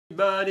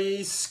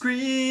Everybody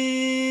scream.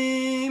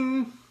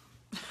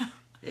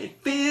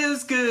 It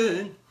feels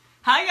good.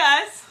 Hi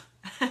guys.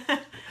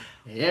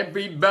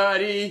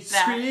 Everybody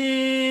scream.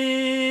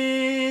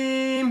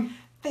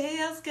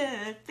 Feels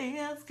good,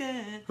 feels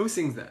good. Who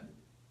sings that?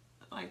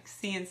 Like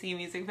CNC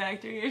Music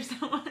Factory or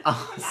someone.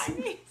 Awesome.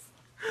 90s.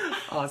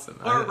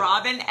 Awesome. Or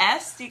Robin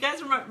S. Do you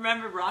guys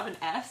remember Robin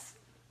S?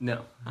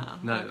 No,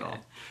 not at all.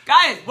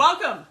 Guys,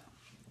 welcome.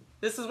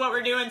 This is what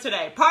we're doing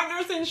today.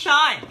 Partners in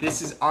Shine.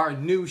 This is our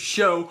new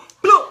show.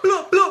 Bloop,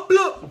 bloop, bloop,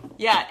 bloop.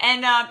 Yeah,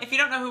 and if you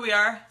don't know who we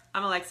are,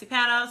 I'm Alexi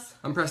Panos.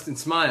 I'm Preston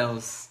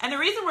Smiles. And the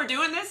reason we're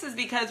doing this is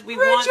because we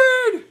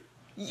Richard!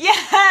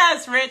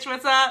 Yes! Rich,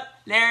 what's up?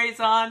 Larry's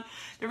on.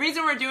 The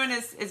reason we're doing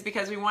this is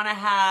because we want to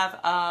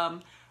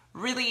have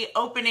really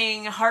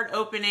opening,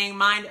 heart-opening,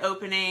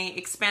 mind-opening,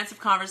 expansive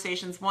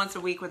conversations once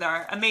a week with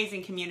our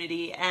amazing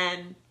community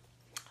and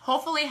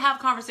hopefully have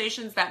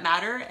conversations that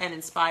matter and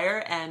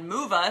inspire and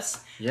move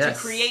us to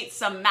create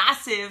some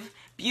massive,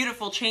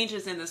 beautiful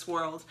changes in this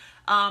world.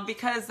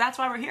 Because that's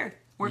why we're here.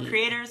 We're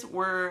creators.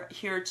 We're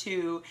here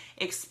to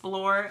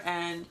explore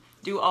and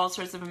do all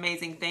sorts of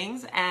amazing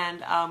things.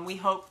 And we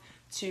hope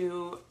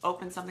to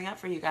open something up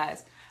for you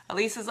guys.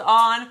 Elisa's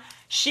on.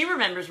 She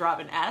remembers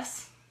Robin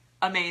S.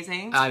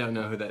 Amazing. I don't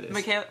know who that is.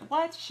 Michaela,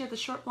 what? She had the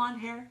short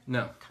blonde hair?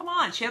 No. Come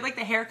on. She had like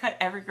the haircut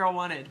every girl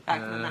wanted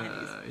back in the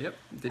 90s. Yep.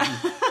 Didn't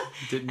catch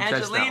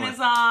that one. Angelina's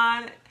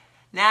on.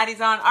 Natty's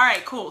on. All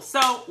right, cool.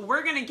 So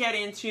we're going to get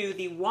into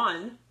the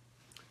one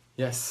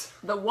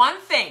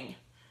thing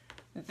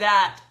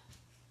that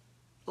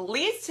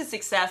leads to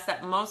success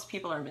that most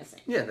people are missing.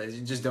 Yeah, they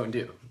just don't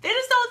do. They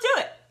just don't do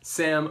it.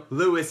 Sam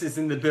Lewis is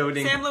in the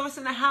building. Sam Lewis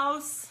in the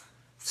house.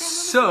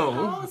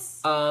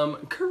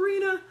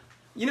 Karina,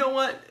 you know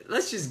what?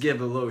 Let's just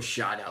give a little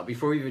shout out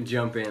before we even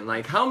jump in.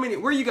 Like, where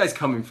are you guys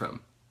coming from?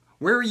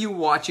 Where are you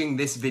watching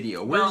this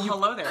video? Where are you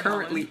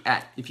currently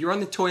at? If you're on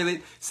the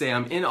toilet, say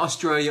I'm in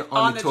Australia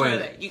on the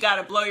toilet. You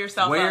gotta blow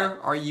yourself up. Where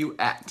are you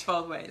at?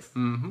 Both ways.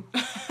 Mm-hmm.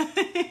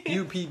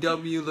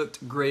 UPW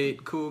looked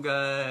great. Cool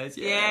guys.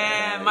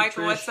 Yeah,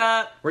 Michael, Trish, what's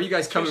up? Where are you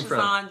guys coming from?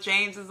 On.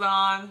 James is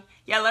on.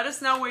 Yeah, let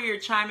us know where you're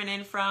chiming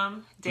in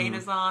from.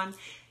 Dana's on.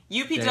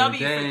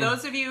 UPW, for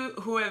those of you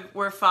who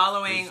were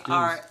following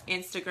our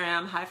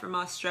Instagram, hi from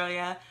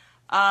Australia,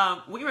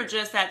 we were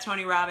just at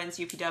Tony Robbins'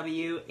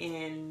 UPW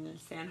in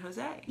San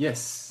Jose.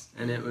 Yes,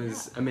 and it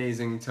was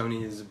amazing.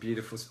 Tony is a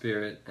beautiful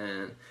spirit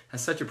and has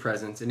such a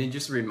presence, and he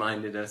just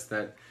reminded us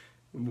that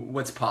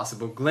what's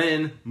possible.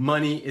 Glenn,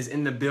 Money is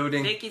in the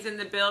building. Vicky's in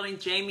the building.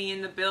 Jamie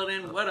in the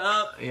building. What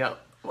up? Yeah.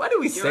 Why do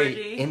we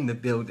say in the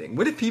building?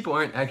 What if people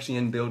aren't actually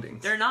in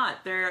buildings? They're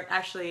not. They're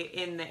actually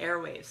in the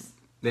airwaves.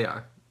 They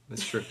are.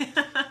 That's true.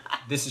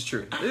 This is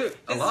true.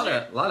 A lot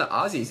of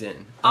Aussies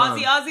in.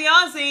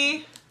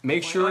 Aussie.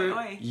 Make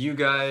sure you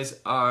guys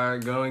are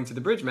going to the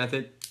Bridge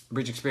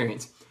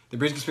Experience. The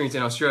Bridge Experience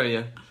in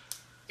Australia,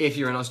 if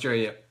you're in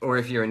Australia or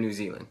if you're in New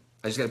Zealand.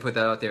 I just got to put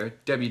that out there.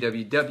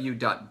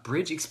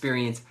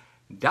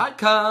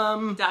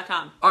 www.bridgeexperience.com.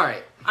 All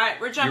right,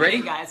 we're jumping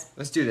in, guys.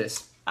 Let's do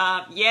this.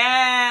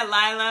 Yeah,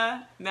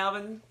 Lila,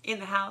 Melbourne, in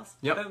the house,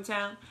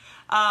 Boomtown.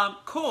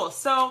 Cool.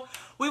 So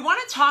we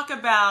want to talk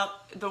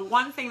about the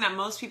one thing that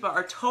most people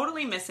are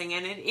totally missing,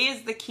 and it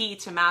is the key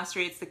to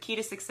mastery. It's the key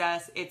to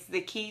success. It's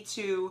the key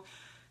to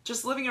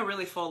just living a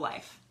really full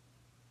life.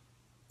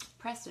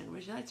 Preston,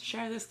 would you like to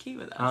share this key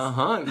with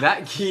us?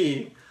 That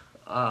key,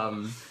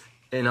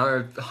 in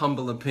our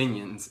humble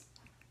opinions,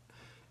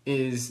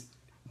 is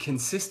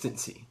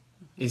consistency,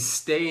 is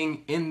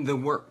staying in the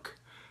work.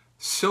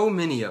 So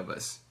many of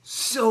us,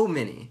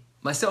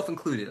 myself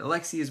included,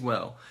 Alexi as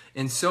well,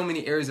 in so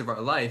many areas of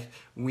our life,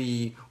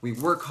 we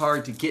work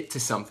hard to get to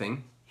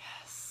something.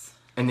 Yes.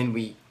 And then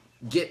we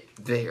get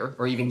there,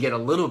 or even get a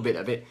little bit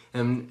of it,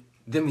 and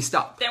then we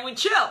stop. Then we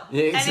chill.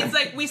 Yeah, exactly. And it's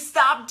like we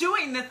stop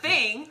doing the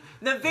very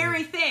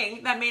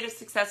thing that made us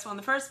successful in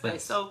the first place.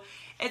 Yes. So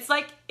it's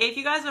like if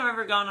you guys have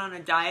ever gone on a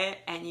diet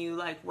and you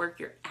like work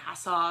your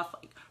ass off,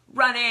 like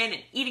running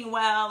and eating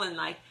well and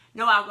like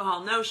no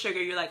alcohol, no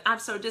sugar. You're like, I'm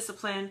so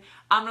disciplined.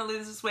 I'm going to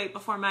lose this weight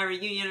before my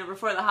reunion or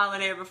before the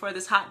holiday or before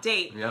this hot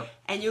date. Yep.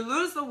 And you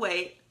lose the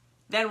weight.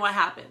 Then what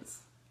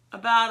happens?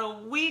 About a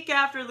week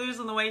after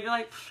losing the weight, you're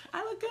like,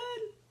 I look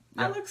good.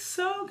 Yep. I look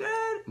so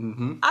good.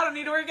 Mm-hmm. I don't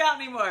need to work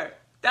out anymore.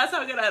 That's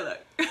how good I look.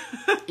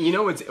 You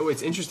know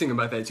what's interesting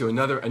about that too?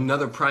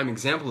 Another prime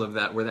example of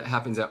that, where that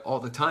happens all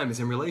the time, is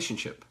in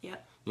relationship. Yeah.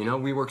 You know,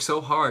 we work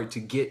so hard to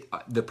get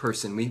the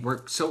person. We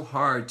work so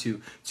hard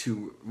to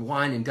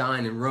wine and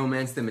dine and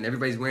romance them, and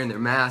everybody's wearing their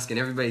mask, and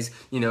everybody's,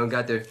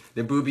 got their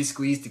boobie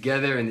squeezed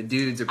together, and the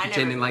dudes are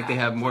pretending like they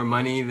have more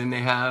money than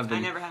they have. I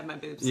never had my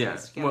boobs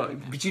squeezed together. Well,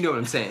 but you know what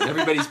I'm saying.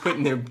 Everybody's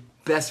putting their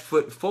best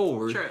foot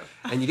forward. True.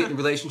 And you get in a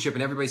relationship,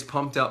 and everybody's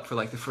pumped up for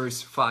like the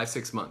first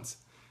 5-6 months.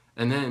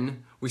 And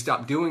then we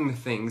stop doing the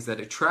things that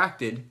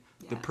attracted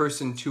the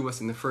person to us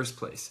in the first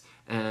place.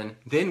 And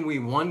then we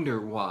wonder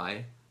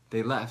why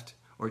they left,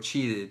 or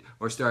cheated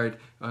or started,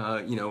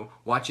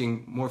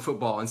 watching more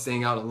football and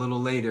staying out a little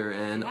later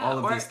and all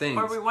of these things.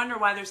 Or we wonder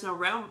why there's no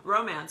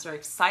romance or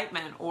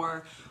excitement,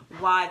 or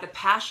why the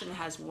passion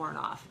has worn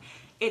off.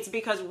 It's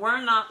because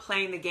we're not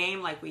playing the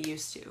game like we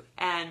used to.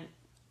 And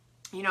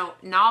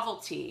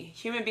novelty.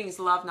 Human beings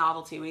love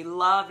novelty. We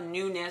love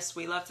newness.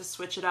 We love to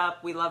switch it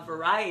up. We love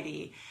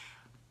variety.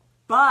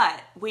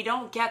 But we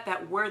don't get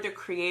that we're the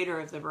creator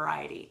of the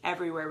variety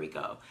everywhere we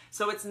go.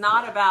 So it's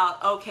not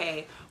about,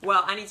 okay,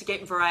 well, I need to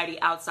get variety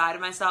outside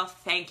of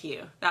myself. Thank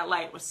you. That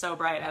light was so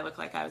bright, I looked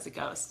like I was a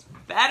ghost.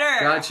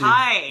 Better. Got you.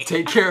 Hi.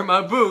 Take care of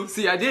my boo.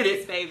 See, I did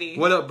Thanks, it. baby.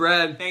 What up,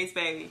 Brad? Thanks,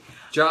 baby.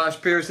 Josh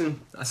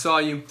Pearson, I saw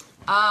you.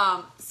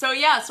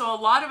 So a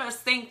lot of us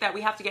think that we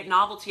have to get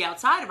novelty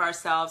outside of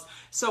ourselves,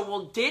 so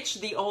we'll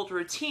ditch the old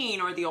routine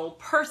or the old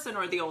person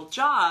or the old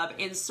job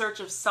in search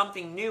of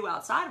something new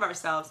outside of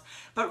ourselves.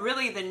 But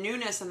really the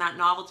newness and that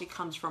novelty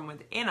comes from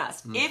within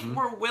us. If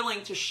we're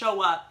willing to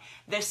show up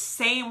the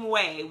same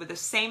way, with the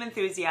same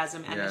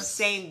enthusiasm and the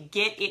same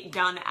get it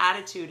done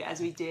attitude as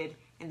we did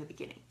in the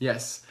beginning.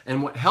 Yes,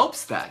 and what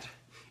helps that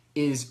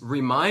is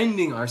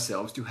reminding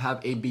ourselves to have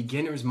a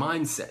beginner's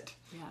mindset.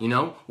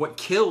 What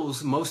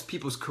kills most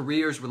people's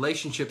careers,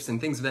 relationships,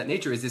 and things of that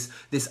nature is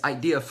this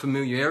idea of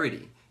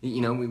familiarity.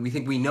 We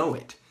think we know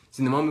it. So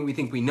in the moment we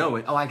think we know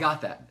it, I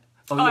got that.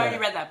 I already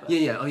read that book.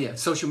 Yeah.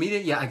 Social media,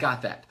 yeah, I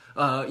got that.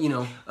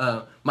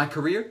 My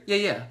career,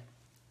 yeah.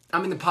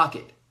 I'm in the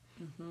pocket.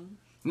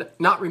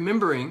 Not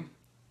remembering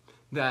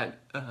that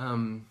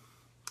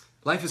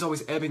life is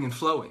always ebbing and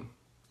flowing.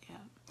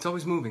 It's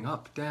always moving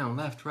up, down,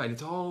 left, right.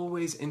 It's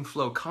always in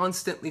flow,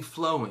 constantly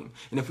flowing.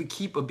 And if we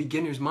keep a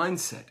beginner's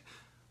mindset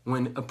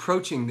when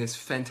approaching this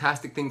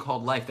fantastic thing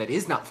called life that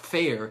is not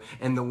fair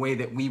in the way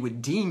that we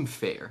would deem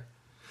fair,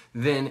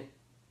 then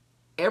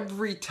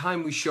every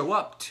time we show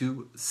up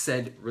to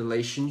said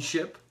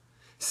relationship,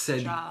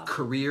 said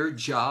career,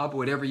 job,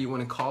 whatever you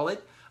want to call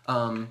it,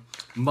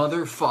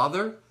 mother,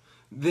 father,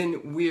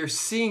 then we're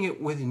seeing it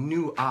with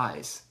new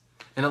eyes.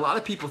 And a lot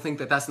of people think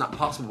that that's not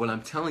possible, but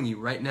I'm telling you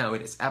right now,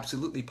 it is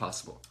absolutely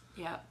possible.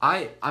 Yeah.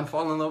 I'm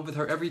falling in love with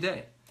her every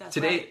day.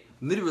 Today,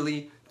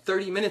 literally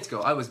 30 minutes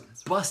ago, I was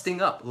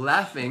busting up,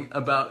 laughing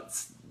about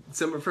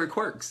some of her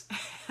quirks.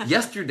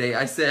 Yesterday,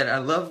 I said, I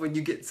love when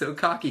you get so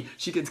cocky.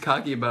 She gets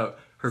cocky about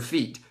her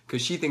feet,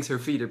 because she thinks her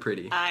feet are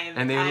pretty.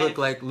 And they look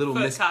like little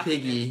Miss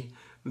Piggy.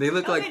 They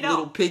look like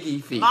little piggy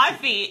feet. My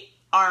feet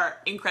are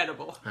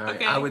incredible. All right,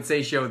 okay? I would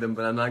say show them,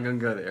 but I'm not going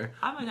to go there.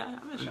 I'm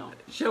gonna show them.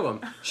 Show them.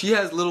 She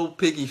has little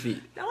piggy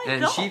feet. No, I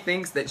and don't. she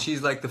thinks that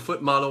she's like the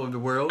foot model of the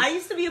world. I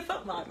used to be a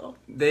foot model.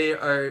 They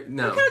are,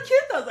 no. Look how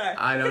cute those are.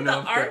 I don't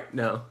know.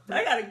 No.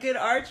 I got a good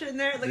arch in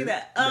there. Look at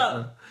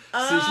that.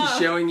 So she's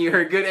showing you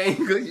her good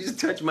angle. You just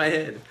touch my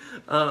head.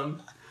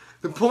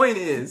 The point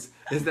is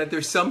that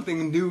there's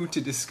something new to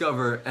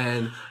discover,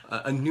 and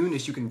a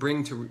newness you can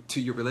bring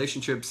to your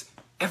relationships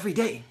every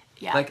day.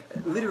 Yeah. Like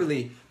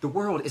literally, the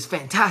world is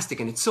fantastic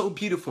and it's so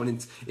beautiful,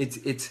 and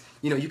it's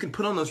you can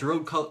put on those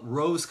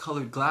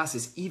rose-colored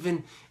glasses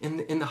even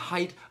in the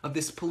height of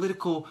this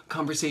political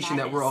conversation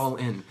that we're all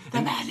in.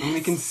 And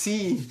we can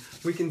see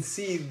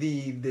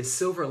the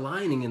silver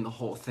lining in the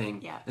whole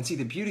thing. Yeah. And see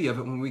the beauty of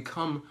it when we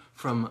come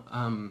from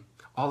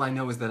all I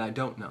know is that I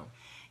don't know.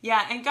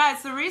 Yeah, and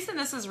guys, the reason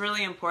this is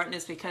really important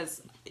is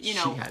because she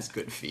has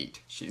good feet.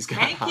 She's got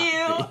Thank hot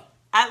you. feet.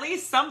 At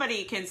least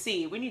somebody can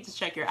see. We need to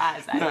check your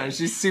eyes. No,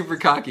 she's super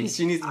cocky.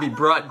 She needs to be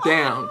brought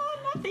down.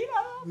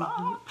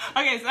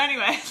 Okay, so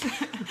anyways,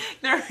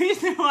 the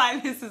reason why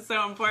this is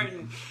so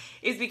important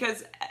is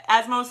because,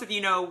 as most of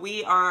you know,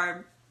 we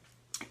are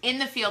in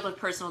the field of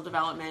personal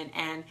development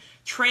and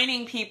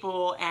training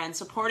people and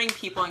supporting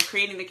people and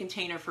creating the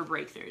container for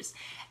breakthroughs.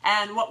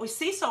 And what we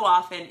see so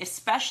often,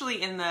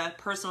 especially in the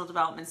personal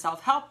development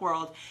self-help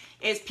world,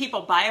 is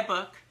people buy a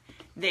book,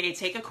 they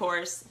take a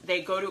course,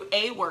 they go to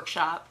a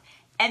workshop,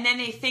 and then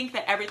they think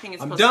that everything is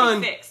supposed to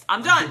be fixed.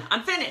 I'm done.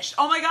 I'm finished.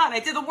 Oh my God, I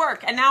did the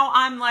work. And now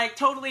I'm like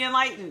totally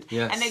enlightened.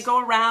 Yes. And they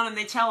go around and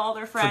they tell all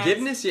their friends.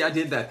 Forgiveness? Yeah, I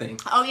did that thing.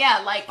 Oh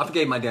yeah, like I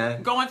forgave my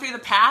dad. Going through the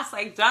past,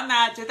 like done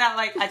that, did that.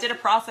 Like I did a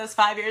process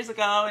 5 years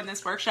ago in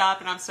this workshop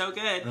and I'm so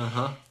good.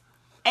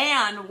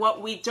 And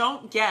what we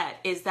don't get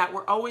is that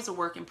we're always a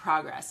work in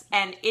progress.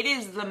 And it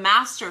is the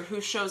master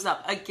who shows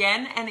up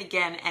again and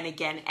again and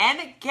again and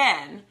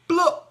again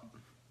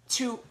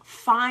to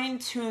fine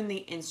tune the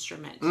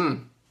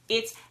instrument.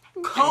 It's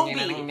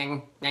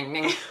Kobe.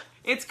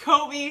 It's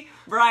Kobe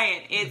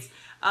Bryant. It's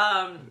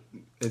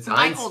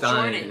Michael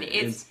Jordan.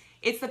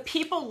 It's the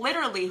people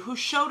literally who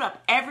showed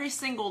up every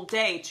single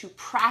day to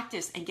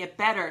practice and get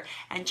better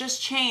and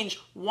just change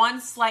one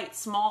slight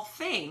small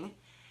thing.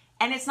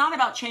 And it's not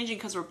about changing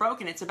because we're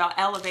broken. It's about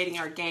elevating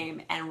our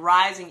game and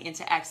rising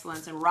into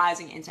excellence and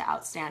rising into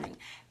outstanding.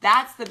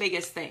 That's the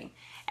biggest thing.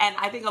 And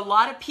I think a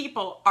lot of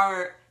people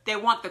they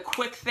want the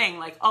quick thing,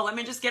 like, oh, let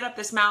me just get up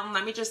this mountain.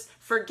 Let me just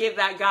forgive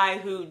that guy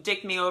who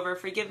dicked me over,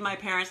 forgive my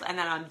parents, and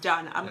then I'm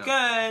done. I'm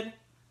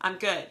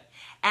good.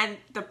 And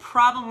the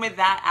problem with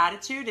that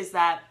attitude is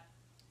that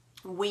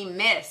we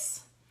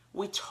miss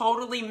we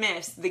totally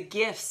miss the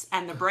gifts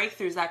and the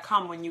breakthroughs that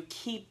come when you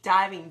keep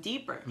diving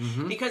deeper.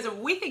 Because if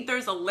we think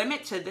there's a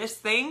limit to this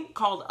thing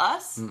called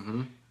us,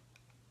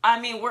 I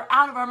mean, we're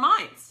out of our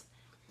minds.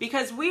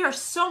 Because we are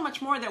so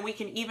much more than we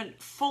can even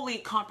fully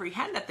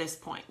comprehend at this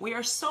point. We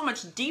are so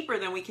much deeper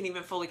than we can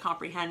even fully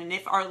comprehend. And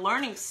if our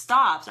learning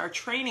stops, our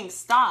training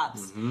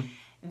stops,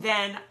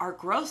 then our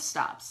growth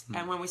stops.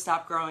 And when we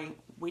stop growing,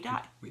 we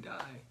die. We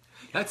die.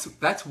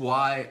 That's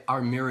why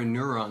our mirror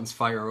neurons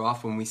fire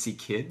off when we see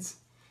kids.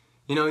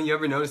 You know, you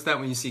ever notice that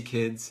when you see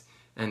kids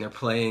and they're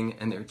playing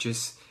and they're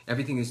just,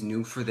 everything is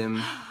new for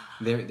them.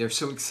 They're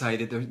so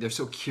excited. They're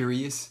so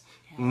curious.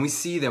 When we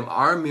see them,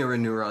 our mirror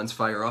neurons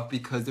fire off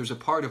because there's a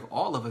part of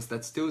all of us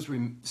that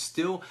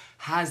still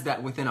has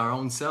that within our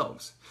own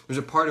selves. There's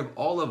a part of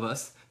all of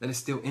us that is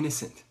still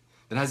innocent,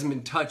 that hasn't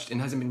been touched and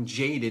hasn't been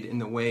jaded in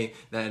the way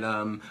that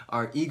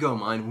our ego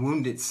mind,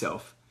 wounded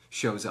self,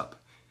 shows up.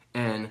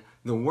 And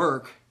the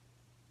work,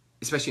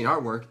 especially in our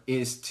work,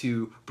 is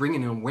to bring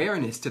an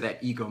awareness to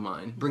that ego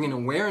mind, bring an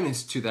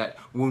awareness to that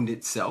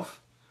wounded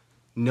self,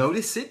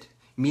 notice it,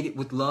 meet it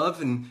with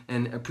love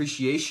and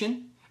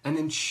appreciation, and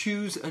then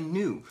choose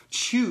anew.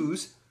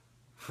 Choose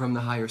from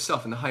the higher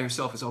self. And the higher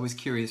self is always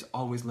curious,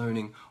 always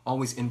learning,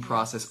 always in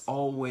process,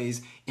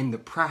 always in the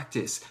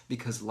practice,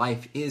 because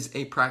life is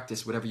a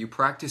practice. Whatever you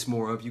practice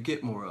more of, you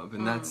get more of.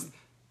 And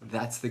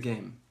that's the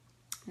game.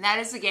 That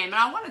is the game. And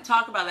I want to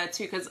talk about that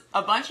too, because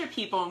a bunch of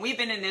people, and we've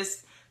been in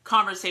this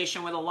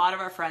conversation with a lot of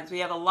our friends, we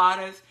have a lot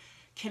of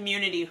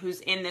community who's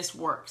in this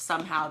work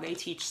somehow. They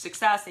teach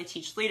success, they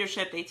teach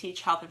leadership, they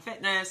teach health and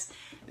fitness,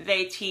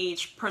 they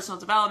teach personal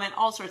development,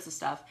 all sorts of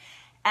stuff.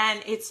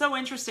 And it's so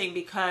interesting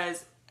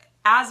because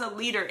as a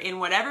leader in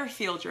whatever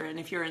field you're in,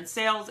 if you're in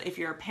sales, if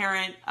you're a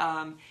parent,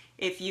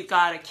 if you've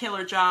got a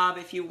killer job,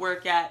 if you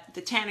work at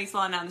the tanning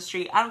salon down the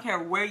street, I don't care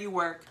where you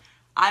work,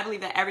 I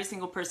believe that every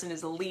single person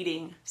is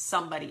leading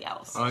somebody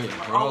else. Oh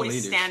yeah, we're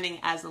always standing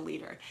as a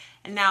leader.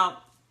 And now,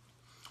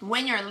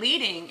 when you're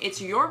leading,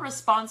 it's your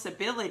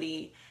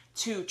responsibility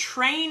to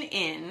train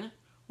in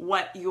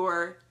what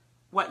you're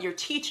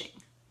teaching.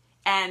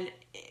 And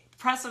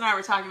Preston and I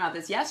were talking about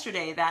this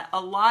yesterday, that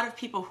a lot of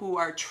people who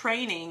are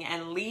training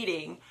and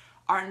leading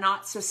are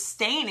not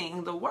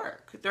sustaining the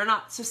work. They're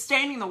not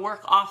sustaining the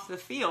work off the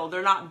field.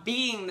 They're not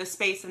being the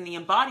space and the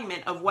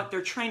embodiment of what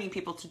they're training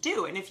people to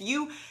do. And if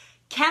you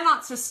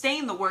cannot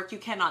sustain the work, you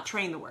cannot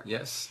train the work.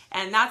 Yes.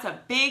 And that's a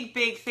big,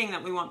 big thing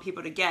that we want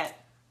people to get.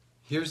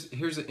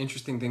 Here's an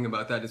interesting thing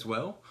about that as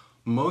well.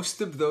 Most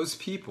of those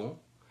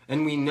people,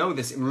 and we know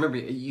this, remember,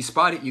 you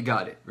spot it, you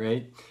got it,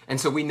 right? And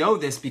so we know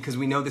this because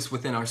we know this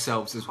within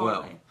ourselves as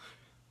well.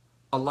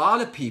 A lot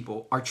of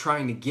people are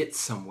trying to get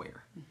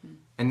somewhere.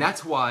 And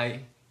that's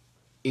why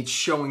it's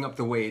showing up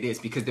the way it is,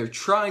 because they're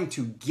trying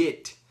to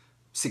get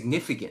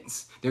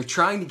significance. They're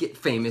trying to get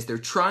famous. They're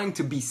trying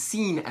to be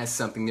seen as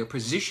something. They're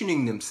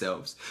positioning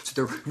themselves. So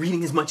they're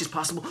reading as much as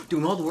possible,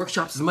 doing all the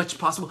workshops as much as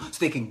possible so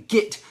they can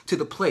get to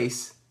the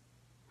place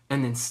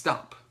and then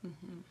stop.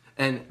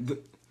 And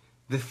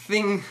the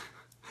thing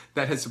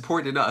that has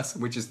supported us,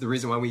 which is the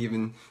reason why we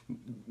even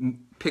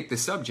picked the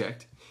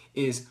subject,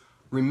 is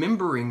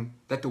remembering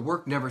that the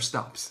work never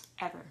stops.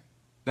 Ever.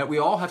 That we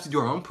all have to do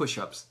our own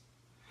push-ups.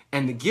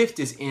 And the gift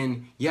is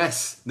in,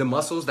 yes, the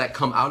muscles that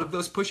come out of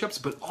those push-ups,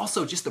 but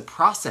also just the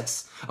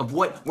process of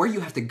where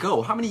you have to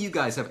go. How many of you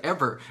guys have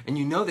ever, and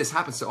you know this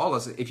happens to all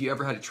of us, if you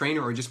ever had a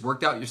trainer or just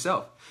worked out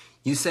yourself,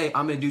 you say,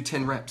 I'm going to do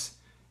 10 reps.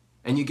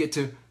 And you get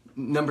to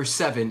number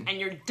 7. And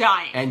you're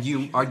dying. And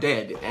you are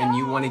dead. And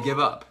you want to give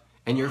up.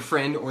 And your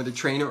friend or the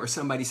trainer or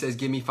somebody says,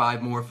 give me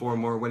 5 more, 4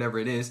 more, whatever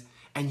it is.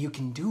 And you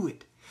can do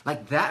it.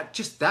 Like that,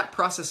 just that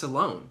process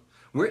alone.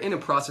 We're in a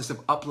process of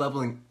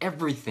up-leveling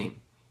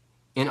everything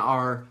in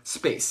our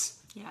space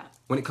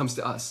when it comes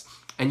to us.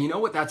 And you know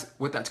what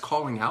that's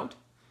calling out?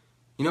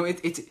 You know,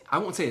 it's I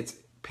won't say it's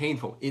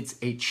painful. It's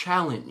a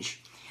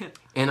challenge.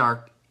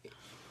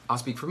 I'll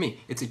speak for me.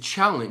 It's a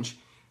challenge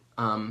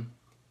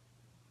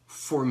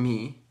for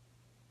me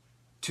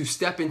to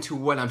step into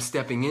what I'm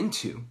stepping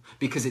into,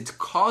 because it's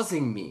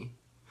causing me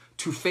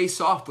to face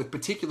off with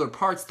particular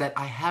parts that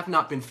I have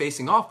not been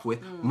facing off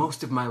with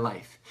most of my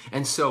life.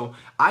 And so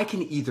I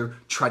can either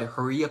try to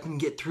hurry up and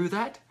get through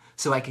that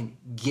so I can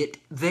get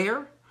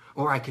there,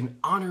 or I can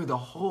honor the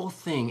whole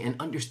thing and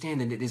understand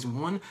that it is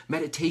one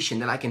meditation,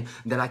 that I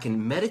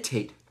can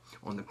meditate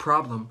on the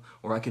problem,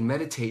 or I can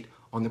meditate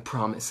on the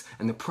promise.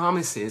 And the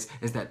promise is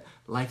that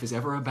life is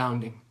ever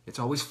abounding. It's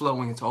always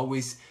flowing. It's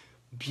always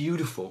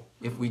beautiful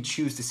if we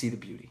choose to see the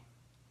beauty.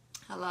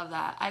 I love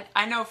that.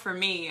 I know for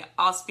me,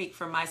 I'll speak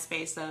from my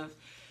space of,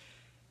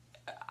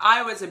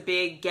 I was a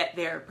big get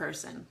there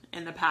person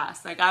in the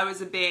past. Like I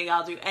was a big,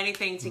 I'll do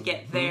anything to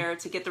get there,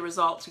 to get the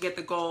result, to get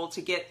the goal,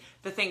 to get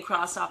the thing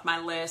crossed off my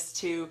list,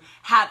 to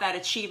have that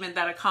achievement,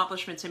 that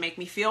accomplishment to make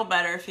me feel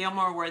better, feel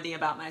more worthy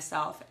about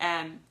myself.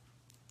 And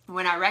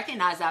when I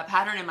recognized that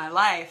pattern in my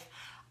life,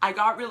 I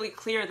got really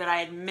clear that I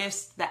had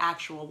missed the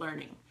actual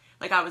learning.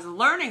 Like I was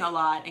learning a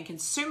lot and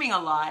consuming a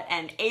lot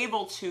and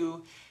able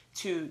to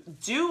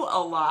do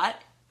a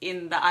lot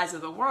in the eyes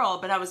of the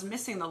world, but I was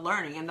missing the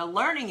learning. And the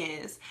learning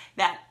is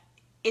that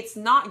it's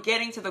not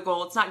getting to the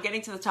goal, it's not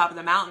getting to the top of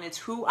the mountain, it's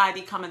who I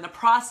become in the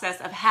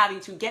process of having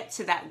to get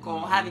to that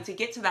goal, having to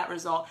get to that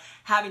result,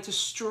 having to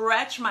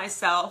stretch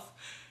myself,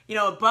 you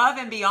know, above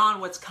and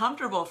beyond what's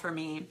comfortable for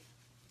me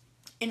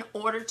in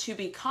order to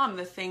become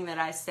the thing that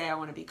I say I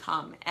want to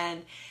become.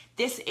 And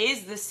this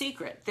is the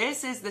secret.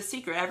 This is the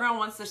secret. Everyone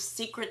wants the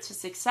secret to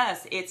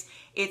success. It's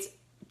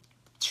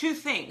two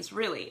things,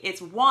 really.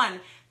 It's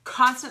one,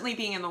 constantly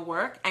being in the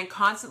work and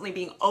constantly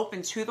being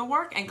open to the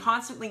work and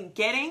constantly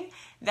getting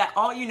that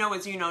all you know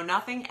is you know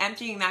nothing,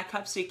 emptying that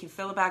cup so you can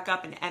fill it back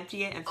up and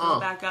empty it and fill it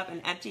back up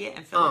and empty it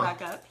and fill it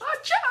back up.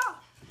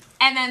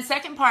 And then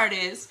second part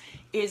is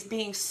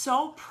being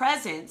so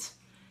present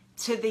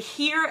to the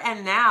here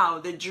and now,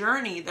 the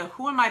journey, the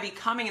who am I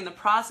becoming in the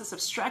process of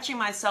stretching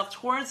myself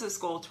towards this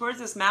goal, towards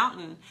this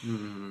mountain,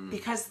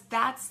 because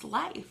that's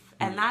life.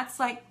 And that's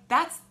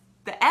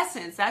the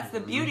essence, that's the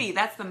beauty,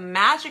 that's the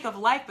magic of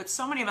life, but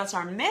so many of us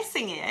are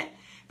missing it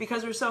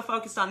because we're so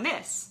focused on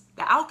this,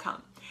 the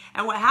outcome.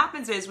 And what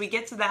happens is we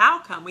get to the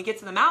outcome, we get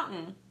to the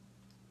mountain,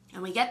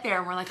 and we get there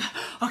and we're like,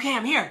 okay,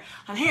 I'm here,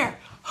 I'm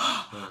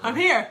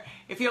here.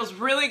 It feels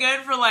really good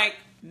for like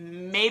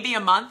maybe a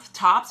month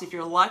tops. If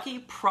you're lucky,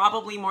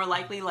 probably more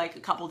likely like a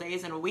couple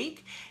days in a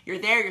week. You're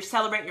there, you're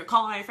celebrating, you're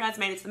calling all your friends,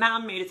 made it to the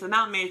mountain, made it to the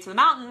mountain, made it to the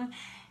mountain.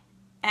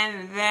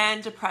 And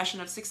then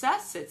depression of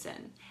success sits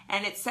in.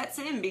 And it sets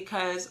in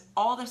because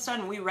all of a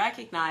sudden we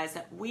recognize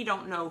that we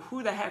don't know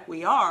who the heck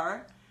we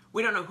are.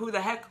 We don't know who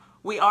the heck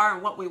we are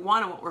and what we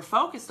want and what we're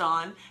focused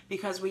on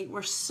because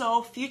we're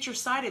so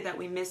future-sighted that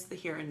we miss the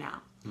here and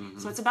now.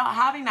 So it's about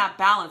having that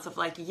balance of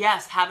like,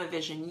 yes, have a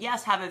vision.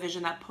 Yes, have a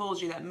vision that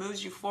pulls you, that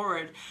moves you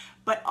forward,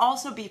 but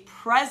also be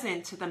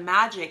present to the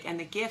magic and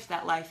the gift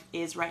that life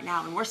is right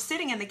now. And we're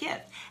sitting in the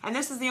gift. And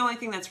this is the only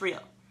thing that's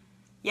real.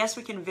 Yes,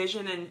 we can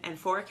vision and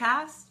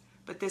forecast,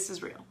 but this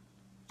is real.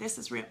 This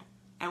is real.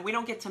 And we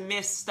don't get to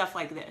miss stuff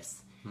like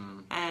this.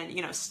 And,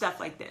 you know, stuff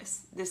like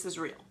this. This is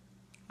real.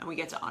 And we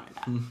get to honor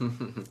that.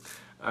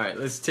 All right,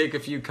 let's take a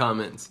few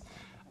comments.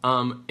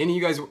 Any of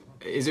you guys,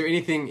 is there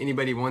anything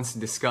anybody wants to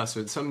discuss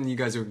or something you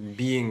guys are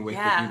being with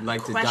that you'd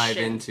like to dive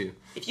into?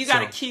 If you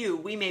got a Q,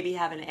 we maybe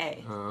have an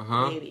A.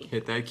 Maybe.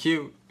 Hit that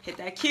Q. Hit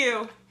that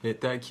Q.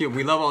 Hit that Q.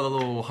 We love all the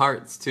little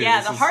hearts too.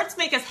 Yeah, the hearts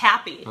make us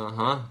happy.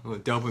 Little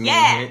dopamine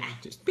hit.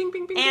 Just bing,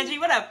 bing, bing. Angie,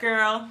 what up,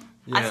 girl?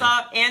 Yeah. I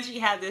saw Angie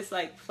had this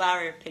like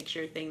flower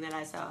picture thing that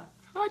I saw.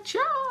 It's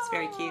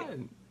very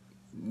cute.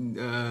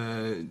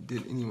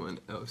 Did anyone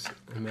else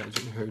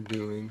imagine her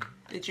doing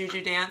the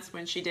juju dance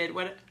when she did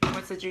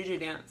what's the juju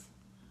dance?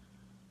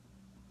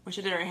 When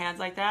she did her hands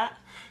like that?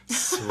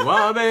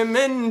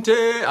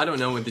 Suavemente. I don't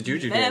know what the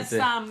juju dance is.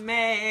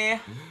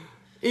 Besame.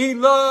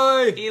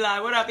 Eli,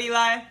 what up,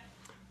 Eli?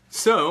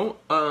 So,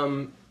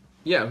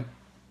 yeah.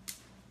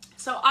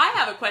 So I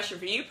have a question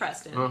for you,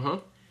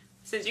 Preston.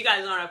 Since you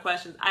guys don't have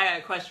questions, I got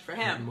a question for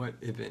him. What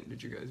event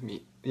did you guys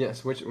meet?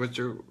 Yes, what's your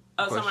question?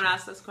 Someone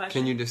asked this question.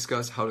 Can you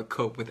discuss how to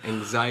cope with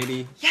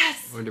anxiety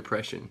or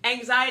depression?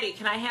 Anxiety.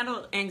 Can I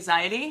handle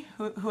anxiety?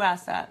 Who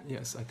asked that?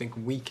 Yes, I think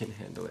we can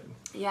handle it.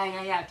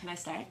 Yeah. Can I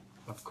start?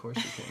 Of course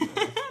you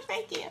can.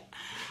 Thank you.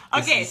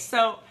 Okay,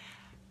 so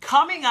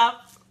coming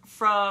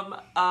from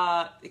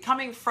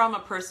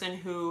a person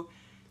who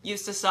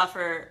used to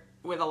suffer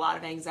with a lot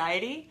of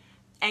anxiety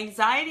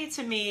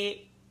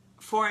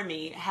for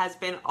me has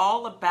been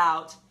all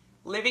about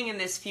living in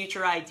this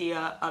future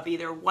idea of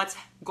either what's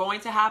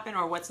going to happen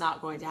or what's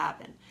not going to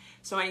happen.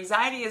 So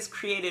anxiety is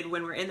created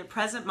when we're in the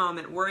present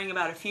moment worrying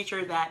about a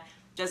future that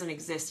doesn't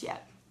exist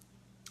yet.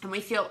 And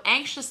we feel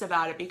anxious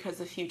about it because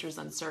the future is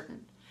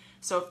uncertain.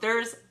 So if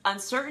there's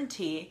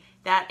uncertainty,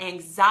 that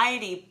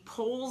anxiety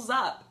pulls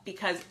up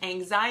because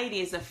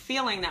anxiety is a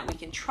feeling that we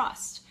can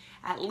trust.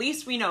 At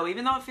least we know,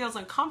 even though it feels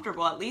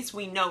uncomfortable, at least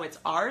we know it's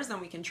ours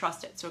and we can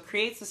trust it. So it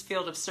creates this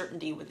field of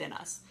certainty within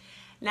us.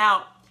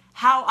 Now,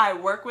 how I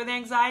work with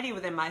anxiety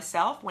within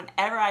myself,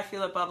 whenever I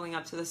feel it bubbling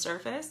up to the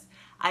surface,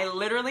 I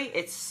literally,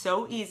 it's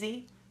so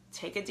easy,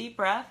 take a deep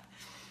breath,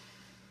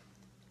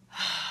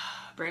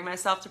 bring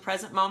myself to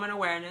present moment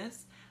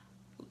awareness,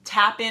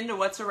 tap into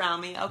what's around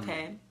me.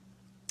 Okay,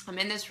 I'm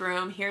in this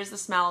room, here's the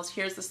smells,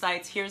 here's the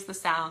sights, here's the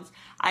sounds.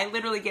 I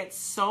literally get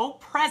so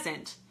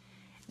present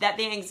that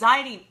the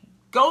anxiety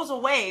goes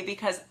away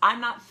because I'm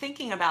not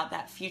thinking about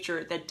that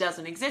future that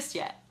doesn't exist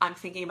yet. I'm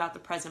thinking about the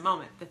present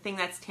moment, the thing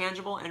that's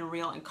tangible and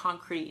real and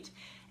concrete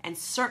and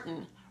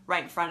certain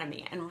right in front of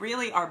me. And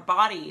really our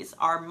bodies,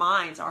 our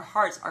minds, our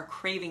hearts are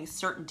craving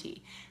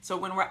certainty. So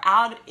when we're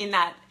out in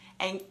that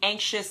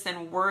anxious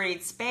and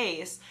worried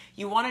space,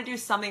 you want to do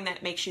something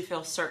that makes you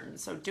feel certain.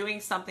 So doing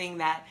something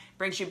that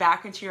brings you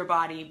back into your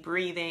body,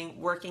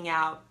 breathing, working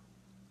out,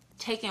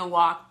 taking a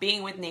walk,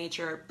 being with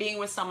nature, being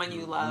with someone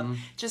you love.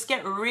 Just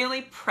get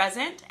really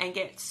present and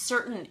get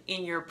certain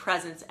in your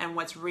presence and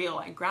what's real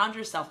and ground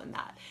yourself in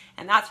that.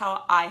 And that's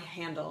how I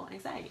handle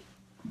anxiety.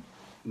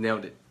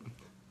 Nailed it.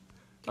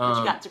 What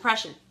you got?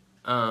 Depression.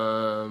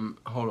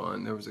 Hold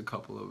on. There was a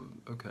couple of,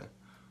 okay.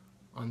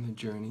 On the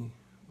journey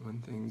When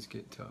things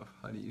get tough,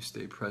 how do you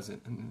stay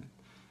present?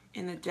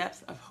 In the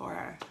depth of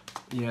horror.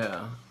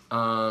 Yeah.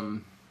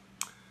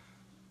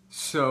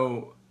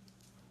 So,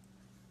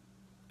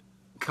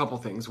 couple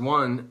things.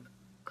 One,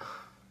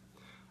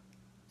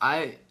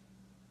 I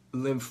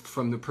live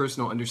from the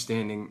personal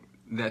understanding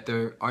that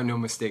there are no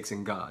mistakes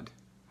in God.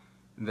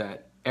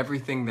 That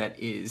everything that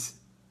is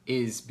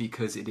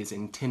because it is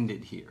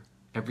intended here.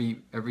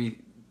 Every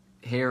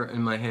hair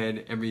in my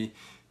head, every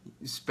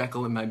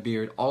speckle in my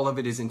beard, all of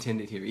it is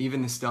intended here.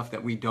 Even the stuff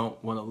that we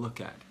don't want to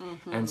look at.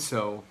 Mm-hmm. And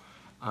so,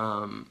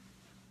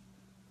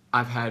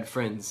 I've had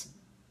friends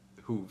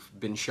who've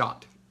been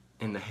shot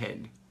in the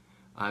head.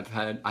 I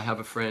have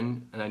a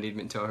friend, and I didn't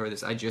even tell her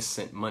this, I just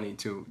sent money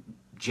to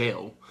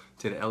jail,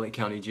 to the LA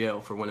County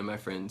jail for one of my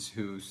friends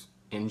who's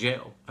in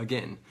jail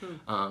again.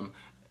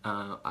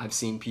 I've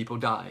seen people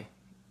die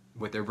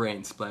with their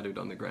brains splattered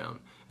on the ground.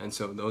 And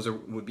so those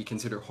would be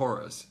considered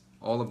horrors.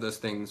 All of those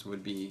things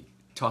would be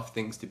tough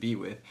things to be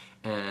with.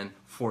 And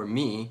for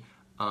me,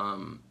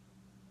 I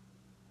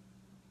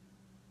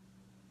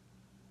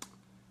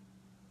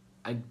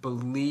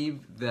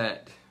believe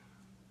that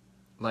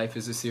life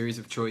is a series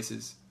of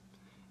choices,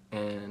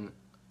 and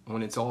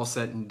when it's all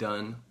said and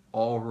done,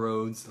 all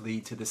roads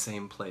lead to the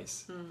same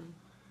place.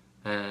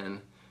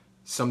 And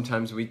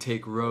sometimes we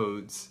take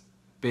roads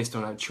based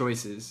on our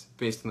choices,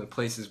 based on the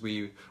places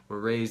we were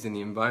raised in,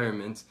 the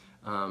environments.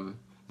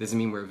 Doesn't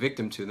mean we're a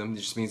victim to them, it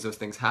just means those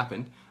things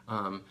happened.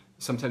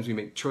 Sometimes we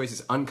make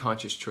choices,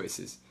 unconscious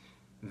choices,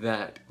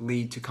 that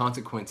lead to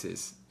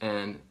consequences.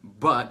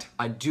 But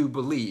I do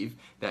believe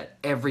that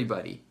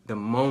everybody, the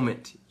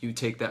moment you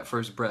take that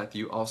first breath,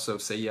 you also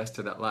say yes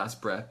to that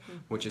last breath,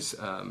 which is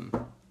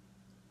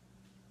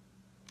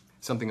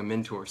something a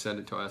mentor said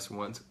it to us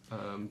once,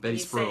 Betty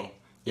Sproul.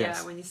 Yes.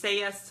 Yeah, when you say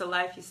yes to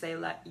life, you say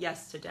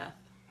yes to death.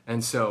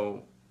 And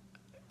so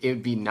it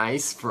would be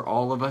nice for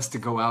all of us to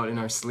go out in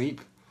our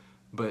sleep,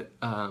 but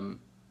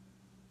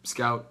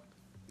Scout,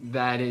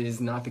 that is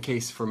not the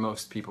case for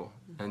most people.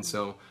 And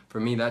so for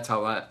me, that's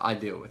how I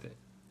deal with it.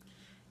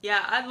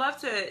 Yeah, I'd love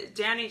to,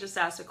 Danny just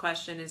asked a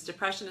question, is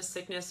depression a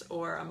sickness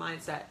or a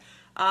mindset?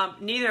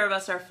 Neither of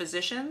us are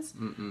physicians.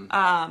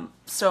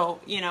 So,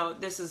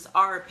 this is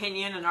our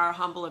opinion and our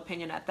humble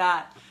opinion at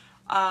that.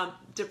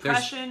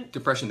 Depression... There's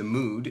depression, the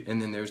mood,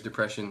 and then there's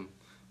depression,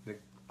 the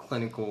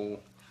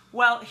clinical...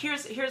 Well,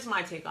 here's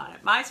my take on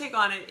it. My take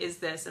on it is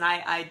this, and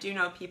I do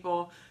know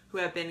people who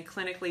have been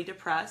clinically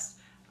depressed,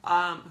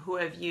 who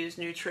have used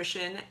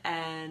nutrition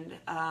and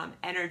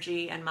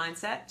energy and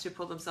mindset to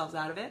pull themselves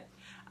out of it.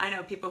 I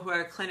know people who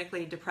are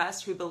clinically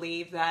depressed who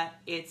believe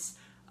that it's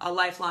a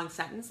lifelong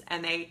sentence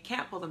and they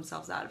can't pull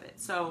themselves out of it.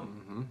 So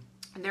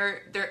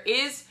there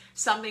is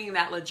something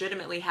that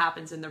legitimately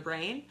happens in the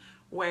brain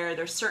where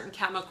there's certain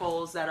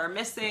chemicals that are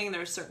missing,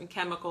 there's certain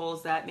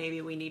chemicals that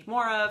maybe we need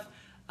more of.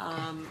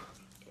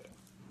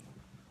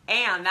 And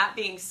that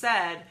being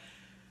said,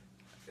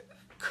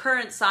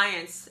 current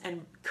science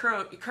and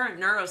current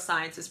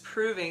neuroscience is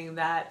proving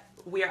that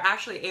we are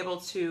actually able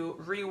to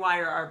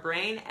rewire our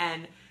brain,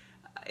 and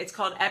it's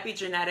called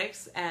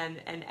epigenetics and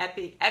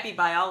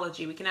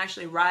epibiology. We can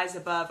actually rise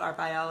above our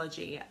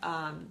biology.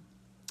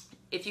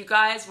 If you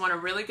guys want a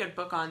really good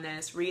book on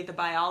this, read The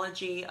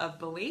Biology of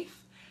Belief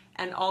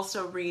and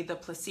also read The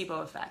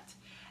Placebo Effect.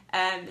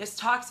 And this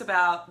talks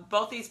about,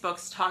 both these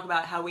books talk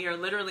about how we are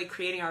literally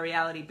creating our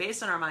reality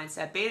based on our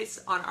mindset, based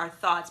on our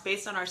thoughts,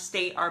 based on our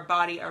state, our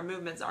body, our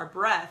movements, our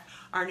breath,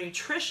 our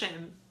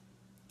nutrition.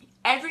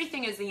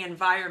 Everything is the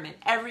environment,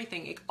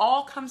 everything. It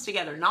all comes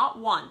together, not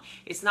one.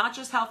 It's not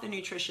just health and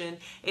nutrition.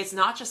 It's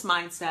not just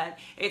mindset.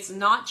 It's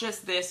not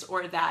just this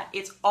or that.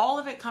 It's all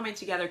of it coming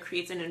together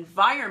creates an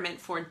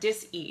environment for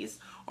dis-ease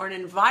or an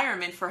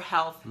environment for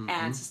health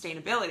and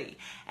sustainability.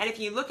 And if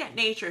you look at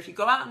nature, if you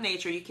go out in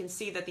nature, you can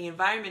see that the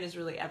environment is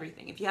really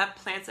everything. If you have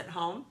plants at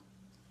home,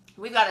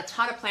 we've got a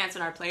ton of plants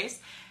in our place,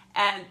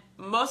 and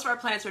most of our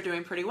plants are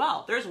doing pretty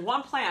well. There's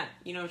one plant,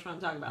 you know which one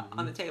I'm talking about,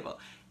 on the table,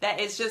 that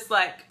is just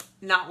like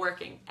not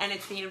working. And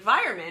it's the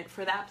environment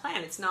for that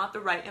plant. It's not the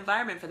right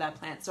environment for that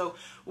plant. So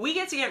we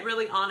get to get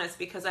really honest,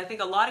 because I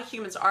think a lot of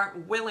humans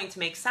aren't willing to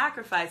make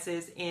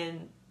sacrifices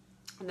in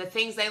the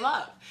things they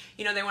love.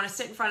 They want to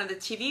sit in front of the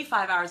TV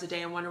 5 hours a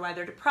day and wonder why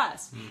they're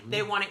depressed.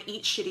 They want to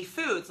eat shitty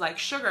foods like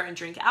sugar and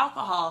drink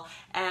alcohol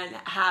and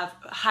have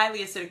highly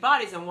acidic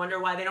bodies and wonder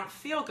why they don't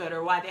feel good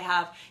or why they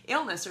have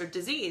illness or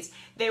disease.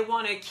 They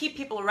want to keep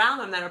people around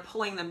them that are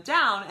pulling them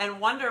down and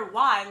wonder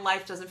why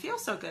life doesn't feel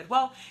so good.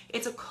 Well,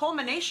 it's a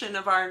culmination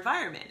of our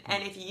environment.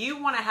 And if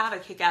you want to have a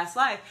kick-ass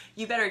life,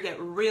 you better get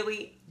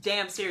really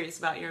damn serious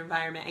about your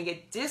environment and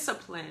get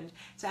disciplined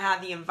to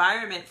have the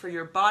environment for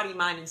your body,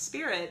 mind, and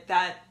spirit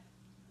that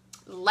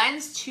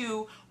lends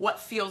to what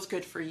feels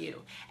good for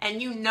you.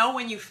 And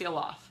when you feel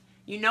off.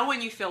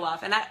 When you feel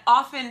off. And I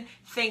often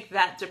think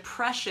that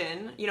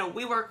depression,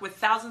 we work with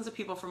thousands of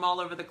people from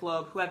all over the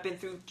globe who have been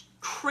through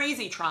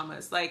crazy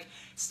traumas, like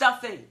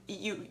stuff that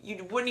you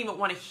wouldn't even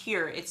want to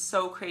hear. It's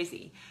so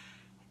crazy.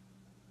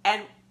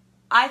 And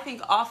I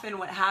think often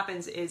what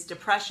happens is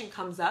depression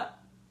comes up,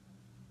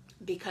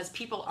 because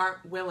people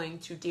aren't willing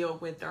to deal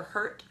with their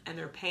hurt and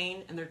their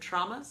pain and their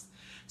traumas.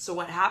 So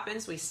what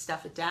happens? We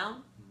stuff it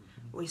down.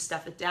 We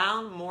stuff it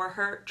down. More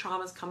hurt,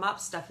 traumas come up,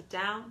 stuff it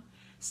down,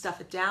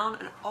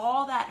 and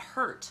all that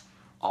hurt,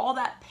 all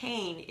that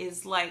pain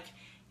is like,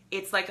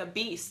 it's like a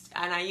beast.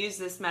 And I use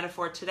this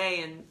metaphor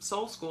today in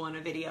Soul School in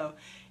a video.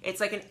 It's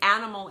like an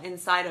animal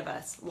inside of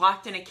us,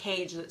 locked in a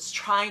cage that's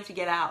trying to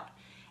get out.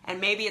 And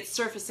maybe it's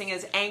surfacing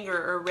as anger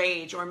or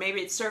rage, or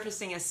maybe it's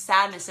surfacing as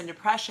sadness and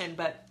depression,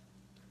 but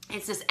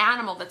it's this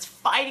animal that's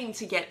fighting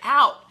to get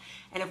out.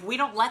 And if we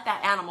don't let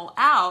that animal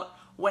out,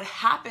 what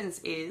happens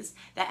is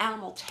that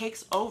animal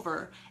takes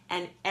over,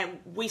 and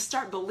we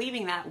start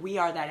believing that we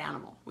are that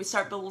animal. We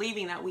start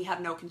believing that we have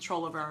no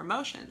control over our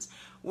emotions,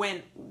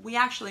 when we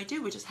actually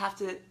do. We just have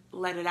to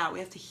let it out. We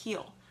have to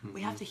heal.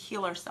 We have to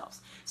heal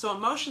ourselves. So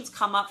emotions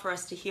come up for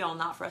us to heal,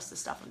 not for us to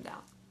stuff them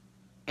down.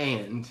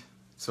 And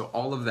so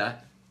all of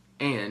that,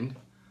 and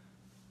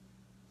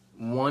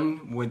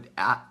one would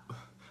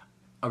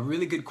a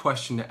really good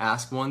question to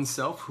ask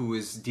oneself who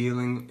is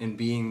dealing and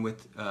being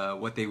with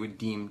what they would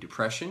deem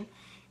depression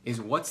is,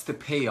 what's the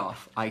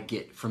payoff I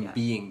get from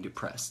being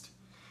depressed?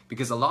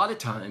 Because a lot of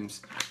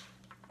times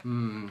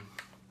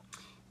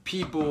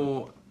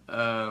people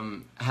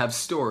have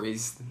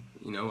stories,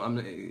 you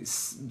know,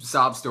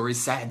 sob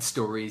stories, sad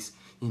stories.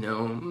 You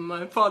know,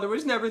 my father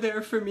was never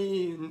there for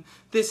me, and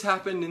this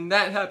happened and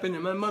that happened,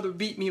 and my mother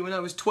beat me when I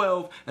was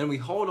 12. And we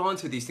hold on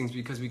to these things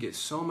because we get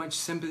so much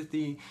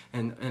sympathy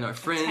and our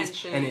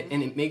friends, and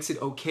it makes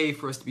it okay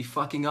for us to be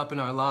fucking up in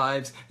our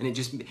lives. And it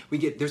just,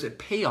 there's a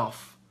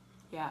payoff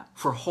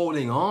for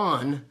holding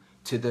on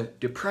to the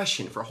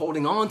depression, for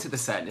holding on to the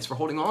sadness, for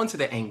holding on to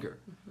the anger.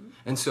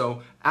 And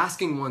so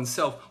asking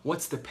oneself,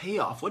 what's the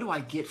payoff? What do I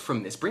get